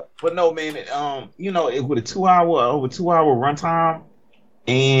 But no, man, you know, it with a 2 hour runtime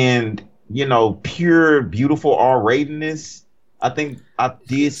and, you know, pure, beautiful R-ratedness. I think I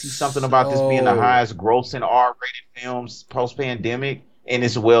did see something about this being the highest grossing R-rated films post-pandemic, and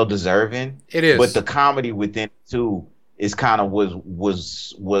it's well deserving. It is. But the comedy within it too is kind of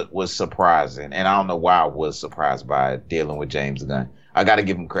was surprising, and I don't know why I was surprised by it, dealing with James Gunn. I got to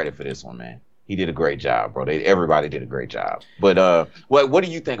give him credit for this one, man. He did a great job, bro. Everybody did a great job. But what do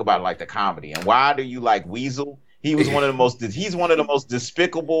you think about like the comedy, and why do you like Weasel? He's one of the most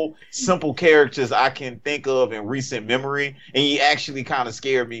despicable, simple characters I can think of in recent memory, and he actually kind of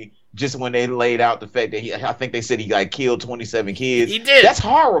scared me just when they laid out the fact that I think they said he like killed 27 kids. He did. That's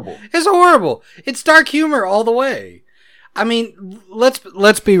horrible. It's horrible. It's dark humor all the way. I mean,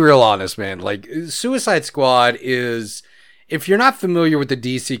 let's be real honest, man. Like, Suicide Squad is, if you're not familiar with the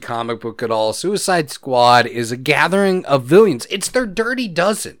DC comic book at all, Suicide Squad is a gathering of villains. It's their dirty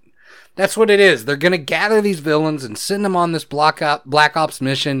dozen. That's what it is. They're going to gather these villains and send them on this Black Ops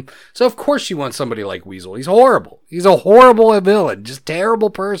mission. So, of course, you want somebody like Weasel. He's horrible. He's a horrible villain. Just terrible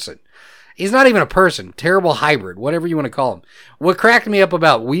person. He's not even a person. Terrible hybrid. Whatever you want to call him. What cracked me up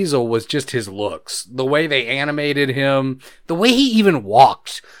about Weasel was just his looks. The way they animated him. The way he even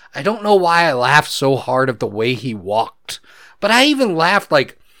walked. I don't know why I laughed so hard at the way he walked. But I even laughed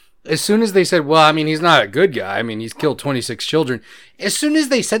like, as soon as they said, well, I mean, he's not a good guy. I mean, he's killed 26 children. As soon as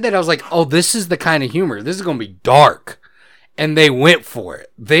they said that, I was like, oh, this is the kind of humor. This is going to be dark. And they went for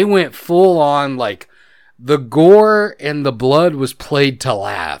it. They went full on, like, the gore and the blood was played to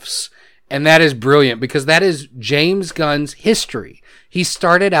laughs. And that is brilliant because that is James Gunn's history. He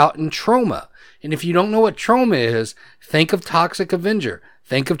started out in Troma. And if you don't know what Troma is, think of Toxic Avenger.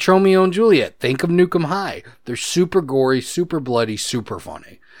 Think of Tromeo and Juliet. Think of Nukem High. They're super gory, super bloody, super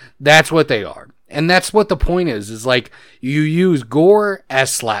funny. That's what they are. And that's what the point is like you use gore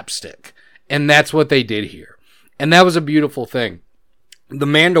as slapstick. And that's what they did here. And that was a beautiful thing. The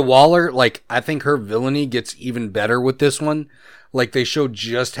Amanda Waller, like, I think her villainy gets even better with this one. Like, they show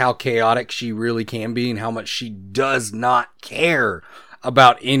just how chaotic she really can be and how much she does not care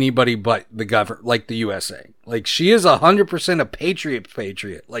about anybody but the government, like the USA. Like, she is 100% a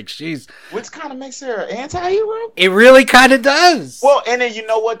patriot. Like, she's... Which kind of makes her an anti-hero? It really kind of does. Well, and then you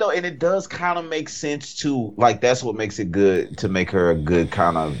know what, though? And it does kind of make sense, too. Like, that's what makes it good, to make her a good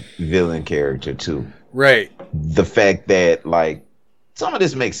kind of villain character, too. Right. The fact that, like, some of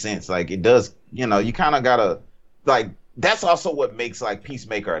this makes sense. Like, it does, you know, you kind of gotta... Like, that's also what makes, like,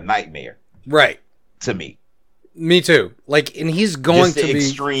 Peacemaker a nightmare. Right. To me. Me too. Like, and he's going to be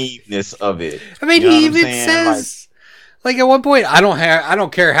just the extremeness of it. I mean, he even says, like at one point, I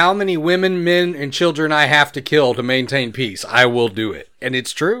don't care how many women, men, and children I have to kill to maintain peace. I will do it, and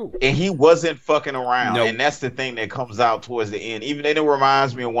it's true. And he wasn't fucking around. Nope. And that's the thing that comes out towards the end. Even then, it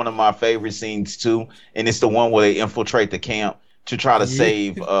reminds me of one of my favorite scenes too, and it's the one where they infiltrate the camp to try to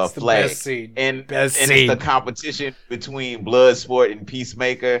save Flag. Best scene. And it's the competition between Bloodsport and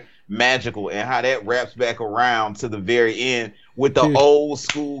Peacemaker. Magical, and how that wraps back around to the very end with the old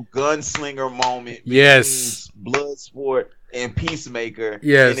school gunslinger moment. Yes, Bloodsport and Peacemaker.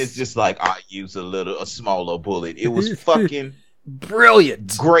 Yes, and it's just like I use a smaller bullet. It was fucking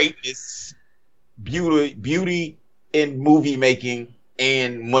brilliant, greatness, beauty in movie making,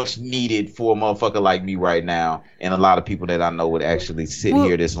 and much needed for a motherfucker like me right now, and a lot of people that I know would actually sit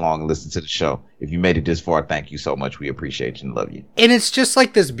here this long and listen to the show. If you made it this far, thank you so much. We appreciate you and love you. And it's just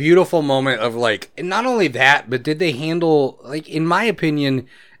like this beautiful moment of like, and not only that, but did they handle, like, in my opinion,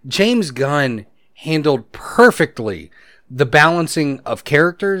 James Gunn handled perfectly the balancing of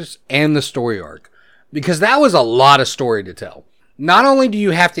characters and the story arc. Because that was a lot of story to tell. Not only do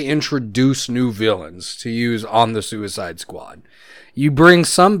you have to introduce new villains to use on the Suicide Squad, you bring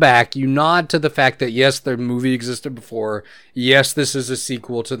some back, you nod to the fact that yes, the movie existed before, yes, this is a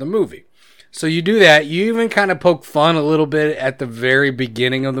sequel to the movie. So you do that. You even kind of poke fun a little bit at the very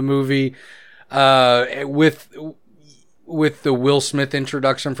beginning of the movie with the Will Smith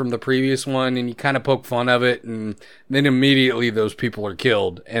introduction from the previous one, and you kind of poke fun of it, and then immediately those people are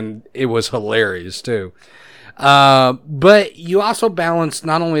killed, and it was hilarious too. But you also balance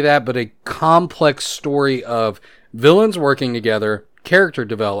not only that, but a complex story of villains working together, character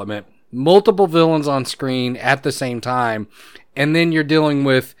development, multiple villains on screen at the same time, and then you're dealing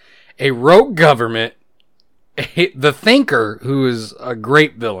with a rogue government, the Thinker, who is a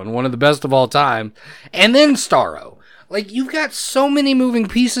great villain, one of the best of all time, and then Starro. Like, you've got so many moving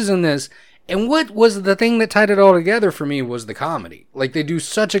pieces in this, and what was the thing that tied it all together for me was the comedy. Like, they do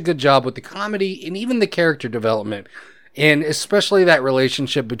such a good job with the comedy and even the character development, and especially that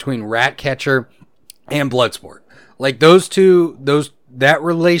relationship between Ratcatcher and Bloodsport. Like, that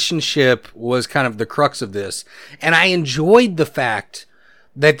relationship was kind of the crux of this, and I enjoyed the fact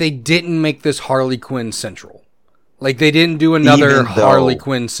that they didn't make this Harley Quinn central. Like, they didn't do another Harley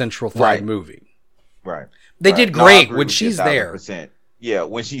Quinn central-fied movie. Right. They did great when she's there. Yeah,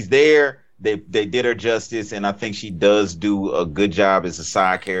 when she's there, they did her justice, and I think she does do a good job as a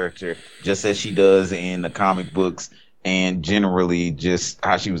side character, just as she does in the comic books, and generally just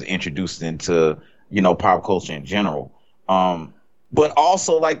how she was introduced into, pop culture in general. But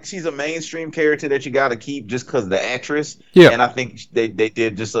also, like, she's a mainstream character that you got to keep just because of the actress. Yeah. And I think they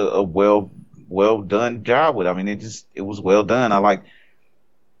did just a well done job with it. I mean, it was well done. I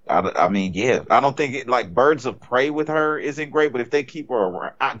don't think it, like, Birds of Prey with her isn't great, but if they keep her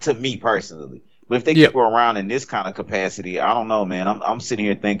around, to me personally, but if they keep her around in this kind of capacity, I don't know, man. I'm sitting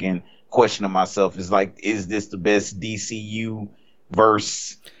here questioning myself, is this the best DCU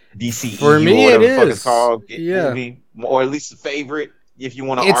verse DCEU for me? It is. Movie, or at least a favorite. If you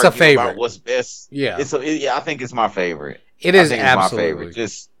want to argue about what's best, I think it's my favorite. It is absolutely my favorite.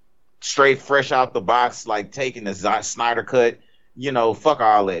 Just straight, fresh out the box, like taking the Snyder cut. Fuck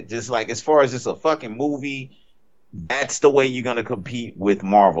all that. Just like, as far as it's a fucking movie, that's the way you're gonna compete with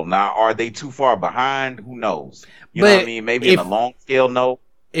Marvel. Now, are they too far behind? Who knows? You know what I mean? Maybe in a long scale, no.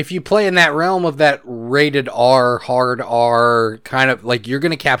 If you play in that realm of that rated R, hard R, kind of like, you're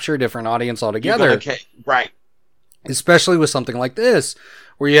going to capture a different audience altogether. Right. Especially with something like this,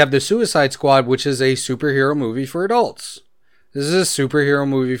 where you have the Suicide Squad, which is a superhero movie for adults. This is a superhero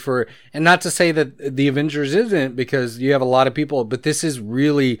movie and not to say that the Avengers isn't, because you have a lot of people, but this is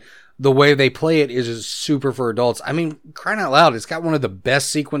really, the way they play it is super for adults. I mean, crying out loud, it's got one of the best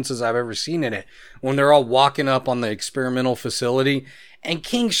sequences I've ever seen in it, when they're all walking up on the experimental facility, and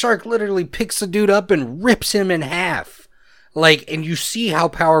King Shark literally picks a dude up and rips him in half. Like, and you see how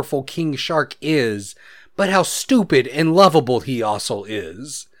powerful King Shark is, but how stupid and lovable he also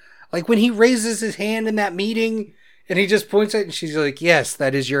is. Like, when he raises his hand in that meeting, and he just points at it, and she's like, yes,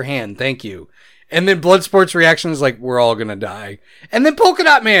 that is your hand, thank you. And then Bloodsport's reaction is like, we're all gonna die. And then Polka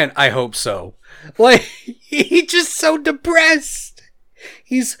Dot Man, I hope so. Like, he's just so depressed.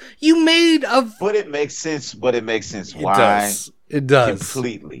 But it makes sense. Why? It does.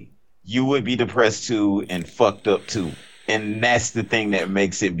 Completely. You would be depressed too and fucked up too. And that's the thing that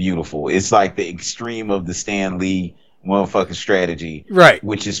makes it beautiful. It's like the extreme of the Stan Lee motherfucking strategy. Right.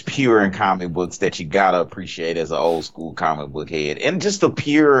 Which is pure in comic books that you gotta appreciate as an old school comic book head. And just a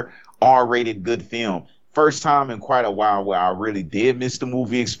pure R-rated good film. First time in quite a while where I really did miss the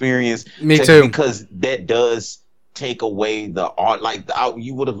movie experience. Me too. Because that does take away the art. Like, I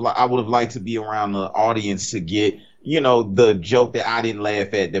would have liked to be around the audience to get, the joke that I didn't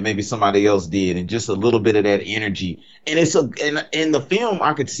laugh at that maybe somebody else did, and just a little bit of that energy. And in the film,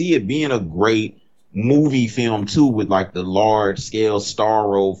 I could see it being a great movie film too, with like the large scale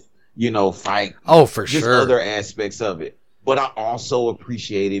Starro, fight. Oh, for just sure. Other aspects of it. But I also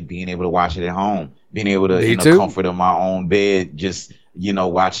appreciated being able to watch it at home, being able to, in the comfort of my own bed, just,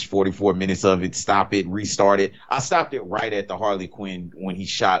 watch 44 minutes of it, stop it, restart it. I stopped it right at the Harley Quinn when she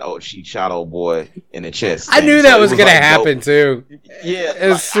shot old boy in the chest. I knew that was going to happen too. Yeah,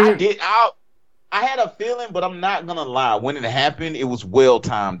 I had a feeling, but I'm not going to lie. When it happened, it was well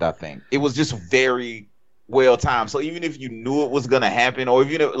timed, I think. It was just very well timed. So even if you knew it was going to happen, or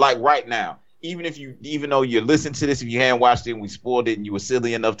if like right now, even though you're listening to this, if you hadn't watched it and we spoiled it and you were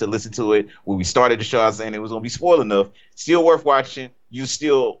silly enough to listen to it when we started the show, I was saying it was going to be spoiled enough, still worth watching. You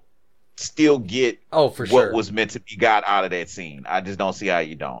still get what was meant to be got out of that scene. I just don't see how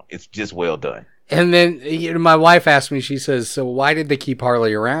you don't. It's just well done. And then my wife asked me, she says, so why did they keep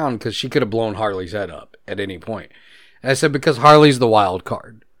Harley around? Because she could have blown Harley's head up at any point. And I said, because Harley's the wild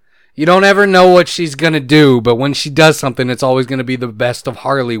card. You don't ever know what she's going to do, but when she does something, it's always going to be the best of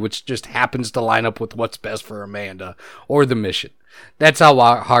Harley, which just happens to line up with what's best for Amanda or the mission. That's how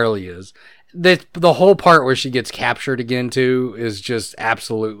Harley is. The whole part where she gets captured again, too, is just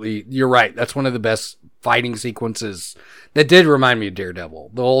absolutely, you're right, that's one of the best fighting sequences that did remind me of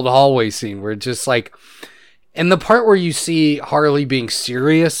Daredevil. The old hallway scene where it's just like, and the part where you see Harley being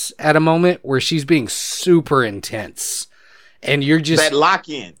serious at a moment where she's being super intense. And you're just...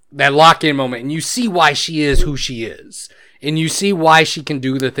 That lock-in moment. And you see why she is who she is. And you see why she can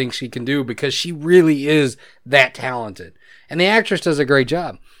do the things she can do because she really is that talented. And the actress does a great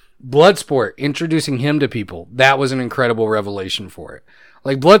job. Bloodsport, introducing him to people, that was an incredible revelation for it.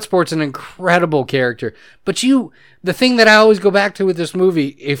 Like, Bloodsport's an incredible character. But the thing that I always go back to with this movie,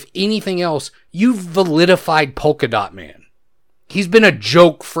 if anything else, you've validified Polka Dot Man. He's been a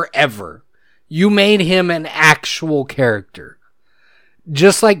joke forever. You made him an actual character.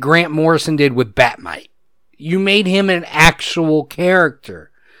 Just like Grant Morrison did with Batmite. You made him an actual character.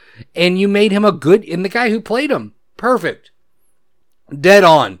 And you made him and the guy who played him, perfect. Dead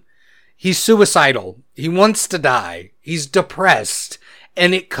on. He's suicidal. He wants to die. He's depressed.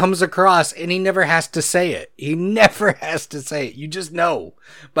 And it comes across, and he never has to say it. He never has to say it. You just know.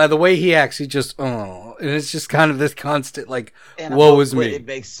 By the way he acts, he just, oh. And it's just kind of this constant, like, woe is me. It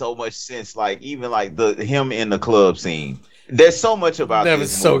makes so much sense. Like, even like him in the club scene. There's so much about that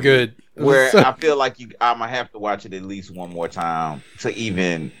was so good. Where I feel like I'm going to have to watch it at least one more time to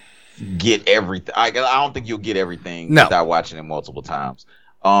even get everything. I don't think you'll get everything without watching it multiple times.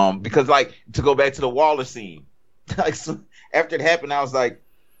 Because, like, to go back to the Waller scene, like, so after it happened, I was like,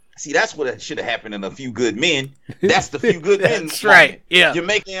 see, that's what should have happened in A Few Good Men. That's the Few Good Men. That's right. Yeah. You're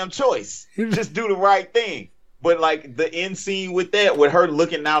making them choice. Just do the right thing. But, like, the end scene with that, with her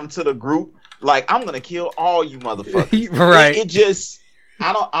looking out into the group, like, I'm going to kill all you motherfuckers. Right. It just,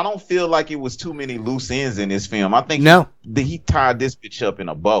 I don't feel like it was too many loose ends in this film. I think he tied this bitch up in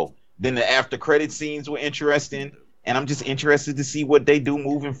a bow. Then the after credit scenes were interesting. And I'm just interested to see what they do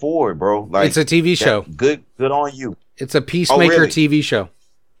moving forward, bro. Like, it's a TV show. Good on you. It's a Peacemaker TV show.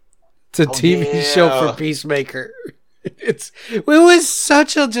 It's a TV show for Peacemaker. It was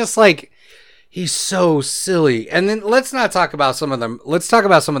such a just like, he's so silly. And then let's talk about some of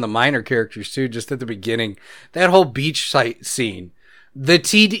the minor characters too, just at the beginning. That whole beach site scene. The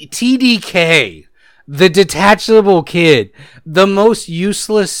TDK, the detachable kid, the most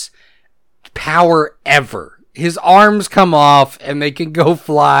useless power ever. His arms come off and they can go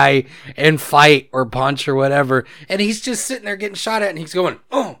fly and fight or punch or whatever. And he's just sitting there getting shot at and he's going,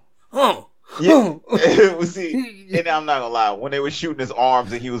 oh. Yeah. See, and I'm not gonna lie, when they were shooting his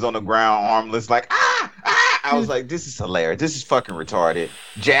arms and he was on the ground armless, like, I was like, this is hilarious. This is fucking retarded.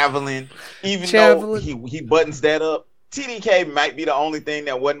 Javelin, though he buttons that up. TDK might be the only thing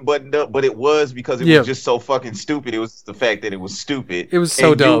that wasn't buttoned up, but it was because it was just so fucking stupid. It was the fact that it was stupid. It was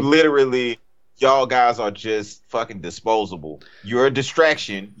so dumb. Y'all guys are just fucking disposable. You're a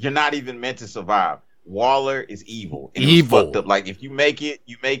distraction. You're not even meant to survive. Waller is evil. Evil. Fucked up. Like, if you make it,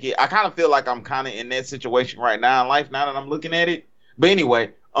 you make it. I kind of feel like I'm kind of in that situation right now in life, now that I'm looking at it. But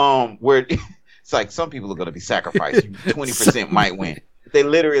anyway, where it's like some people are going to be sacrificed. 20% might win. They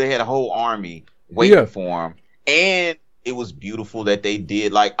literally had a whole army waiting for him. And it was beautiful that they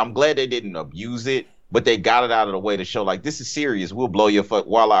did. Like, I'm glad they didn't abuse it. But they got it out of the way to show, like, this is serious. We'll blow your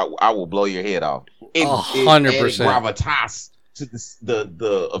I will blow your head off. 100%. Gravitas to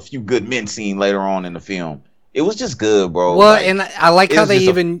the A Few Good Men scene later on in the film. It was just good, bro. Well, like, and I like how they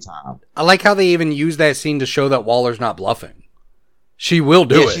even use that scene to show that Waller's not bluffing. She will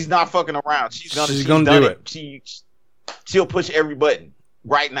do it. She's not fucking around. She's gonna do it. She'll push every button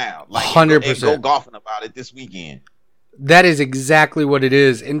right now. Like 100%. And go golfing about it this weekend. That is exactly what it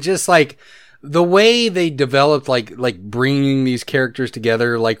is, and just like. The way they developed, like bringing these characters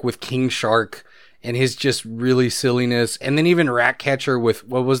together, like with King Shark and his just really silliness, and then even Ratcatcher with,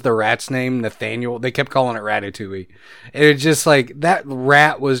 what was the rat's name? Nathaniel. They kept calling it Ratatouille. And it's just like, that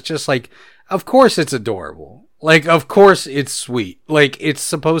rat was just like, of course it's adorable. Like, of course it's sweet. Like, it's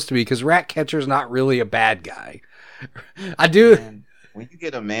supposed to be, because Ratcatcher's not really a bad guy. Man, when you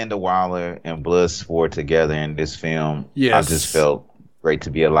get Amanda Waller and Bloodsport together in this film, yes. I just felt great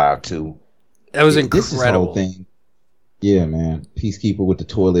to be alive too. That was incredible. This whole thing. Yeah, man. Peacekeeper with the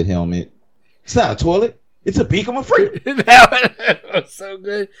toilet helmet. It's not a toilet. It's a beacon of freedom. That was so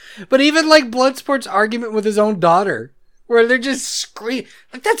good. But even like Bloodsport's argument with his own daughter, where they're just screaming.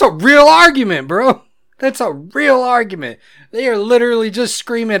 Like, that's a real argument, bro. That's a real argument. They are literally just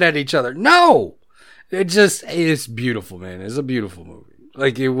screaming at each other. No. It's beautiful, man. It's a beautiful movie.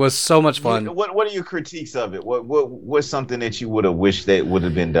 Like, it was so much fun. What are your critiques of it? What's something that you would have wished that would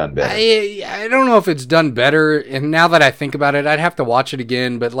have been done better? I don't know if it's done better, and now that I think about it, I'd have to watch it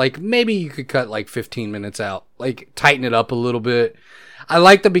again, but like maybe you could cut like 15 minutes out, like tighten it up a little bit. I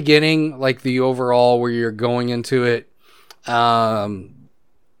like the beginning, like the overall where you're going into it. And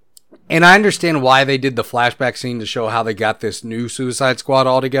I understand why they did the flashback scene to show how they got this new Suicide Squad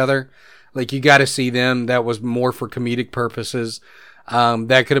all together. Like, you got to see them. That was more for comedic purposes.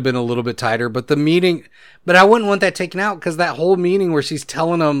 That could have been a little bit tighter, but the meeting, but I wouldn't want that taken out because that whole meeting where she's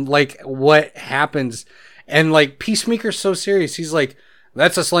telling them like what happens, and like Peacemaker's so serious. He's like,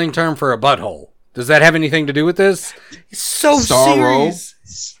 "That's a slang term for a butthole. Does that have anything to do with this?" He's so serious.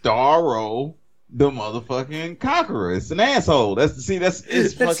 Starro, the motherfucking conqueror. It's an asshole. It's fucking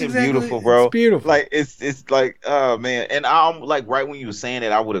exactly, beautiful, bro. It's beautiful. Like it's like, oh man. And I'm like, right when you were saying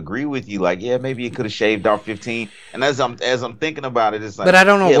it, I would agree with you. Like, yeah, maybe it could have shaved off 15. And as I'm thinking about it, it's like, but I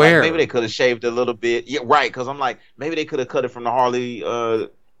don't know where. Like, maybe they could have shaved a little bit. Yeah, right. Because I'm like, maybe they could have cut it from the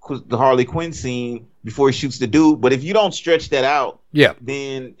Harley Quinn scene before he shoots the dude. But if you don't stretch that out,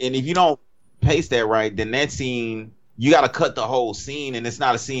 then, and if you don't pace that right, then that scene, you got to cut the whole scene, and it's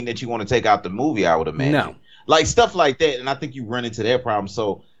not a scene that you want to take out the movie, I would imagine. No. Like, stuff like that, and I think you run into that problem.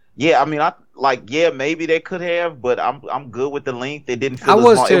 So, yeah, I mean, maybe they could have, but I'm good with the length. It didn't feel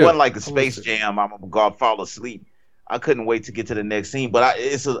as long. It wasn't like a Space Jam. I'm going to fall asleep. I couldn't wait to get to the next scene. But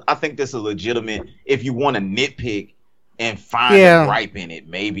I think this is a legitimate, if you want to nitpick and find a gripe in it,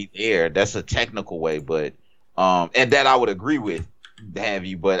 maybe that's a technical way, but and that I would agree with, have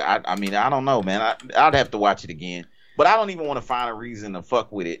you. But I mean, I don't know, man. I'd have to watch it again. But I don't even want to find a reason to fuck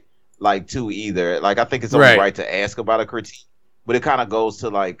with it, like, too, either. Like, I think it's only right to ask about a critique, but it kind of goes to,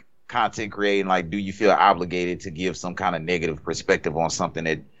 like, content creating. Like, do you feel obligated to give some kind of negative perspective on something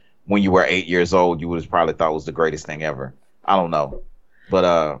that, when you were 8 years old, you would have probably thought was the greatest thing ever? I don't know.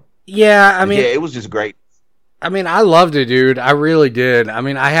 But, yeah, I mean, yeah, it was just great. I mean, I loved it, dude. I really did. I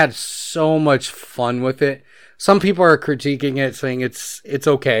mean, I had so much fun with it. Some people are critiquing it, saying it's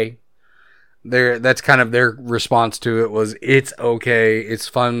okay. That's kind of their response to it was, it's okay, it's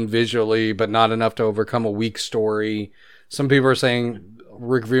fun visually, but not enough to overcome a weak story. Some people are saying,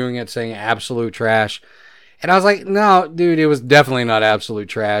 reviewing it, saying absolute trash. And I was like, no, dude, it was definitely not absolute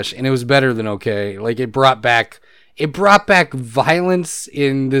trash, and it was better than okay. Like, it brought back violence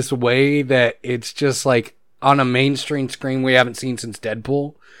in this way that it's just like on a mainstream screen we haven't seen since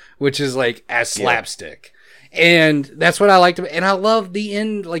Deadpool, which is like as slapstick. And that's what I liked about it. And I love the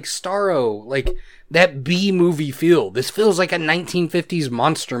end, like Starro, like that B movie feel. This feels like a 1950s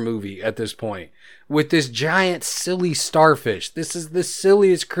monster movie at this point, with this giant silly starfish. This is the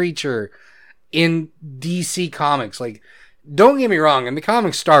silliest creature in DC Comics. Like, don't get me wrong, in the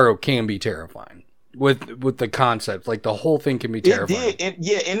comics, Starro can be terrifying with the concept. Like, the whole thing can be terrifying.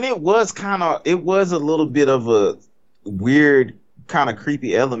 And it was a little bit of a weird, kind of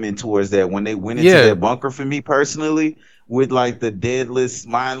creepy element towards that when they went into that bunker, for me personally, with like the deadless,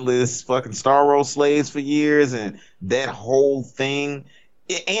 mindless fucking Starro slaves for years, and that whole thing.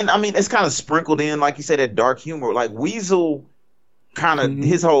 And I mean, it's kind of sprinkled in, like you said, that dark humor. Like, Weasel, kind of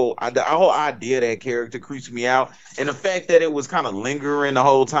the whole idea of that character creeps me out, and the fact that it was kind of lingering the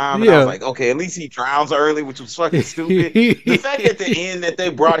whole time, and I was like, okay, at least he drowns early, which was fucking stupid. The fact at the end that they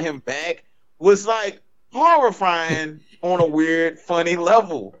brought him back was like horrifying on a weird, funny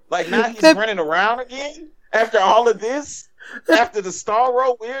level. Like, now he's running around again after all of this, after the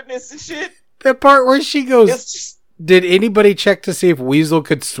Starro weirdness and shit. That part where she goes, did anybody check to see if Weasel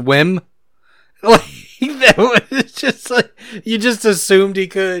could swim? Like, that was just like, you just assumed he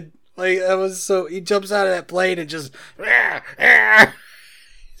could. Like, that was so, he jumps out of that plane and just,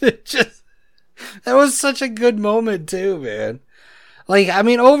 that was such a good moment too, man. Like, I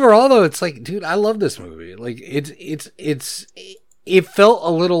mean, overall though, it's like, dude, I love this movie. Like, it felt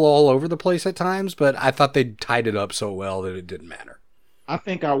a little all over the place at times, but I thought they tied it up so well that it didn't matter. I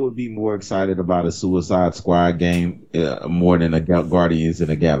think I would be more excited about a Suicide Squad game more than a Guardians of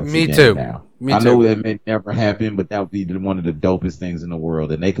the Galaxy game now. Me too. I know that may never happen, but that would be one of the dopest things in the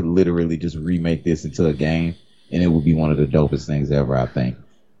world. And they could literally just remake this into a game, and it would be one of the dopest things ever, I think.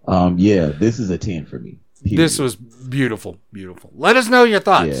 Yeah, this is a 10 for me. Period. This was beautiful, beautiful. Let us know your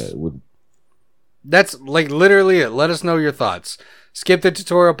thoughts. Yeah, that's like literally it. Let us know your thoughts. Skip the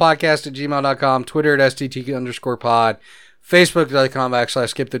tutorial podcast at gmail.com, Twitter at STT_pod,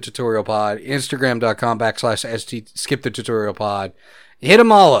 Facebook.com/skip the tutorial pod, Instagram.com/skip the tutorial pod. Hit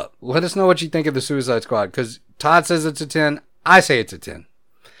them all up. Let us know what you think of the Suicide Squad, because Todd says it's a 10. I say it's a 10.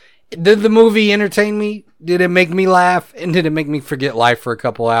 Did the movie entertain me? Did it make me laugh? And did it make me forget life for a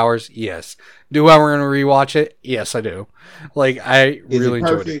couple hours? Yes. Do I want to rewatch it? Yes, I do. Like, I really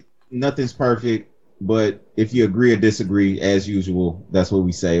enjoyed it. Nothing's perfect, but if you agree or disagree, as usual, that's what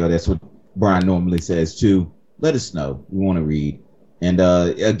we say, or that's what Brian normally says too. Let us know. We want to read. And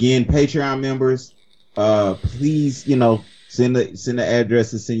again, Patreon members, please, send the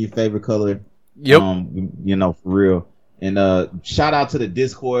addresses, send your favorite color. Yep. For real. And shout out to the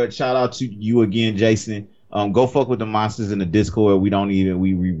Discord. Shout out to you again, Jason. Go fuck with the monsters in the Discord. We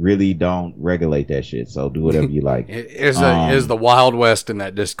really don't regulate that shit. So do whatever you like. It is the Wild West in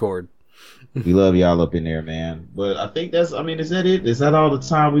that Discord. We love y'all up in there, man. But I think is that it? Is that all the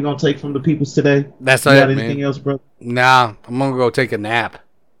time we're gonna take from the peoples today? That's you it, got anything man. else, bro? Nah, I'm gonna go take a nap.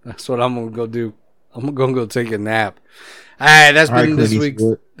 That's what I'm gonna go do. I'm gonna go take a nap. All right, that's been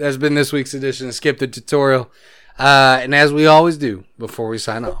this week's edition of Skip the Tutorial. And as we always do before we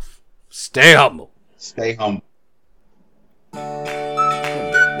sign off, stay humble. Stay humble.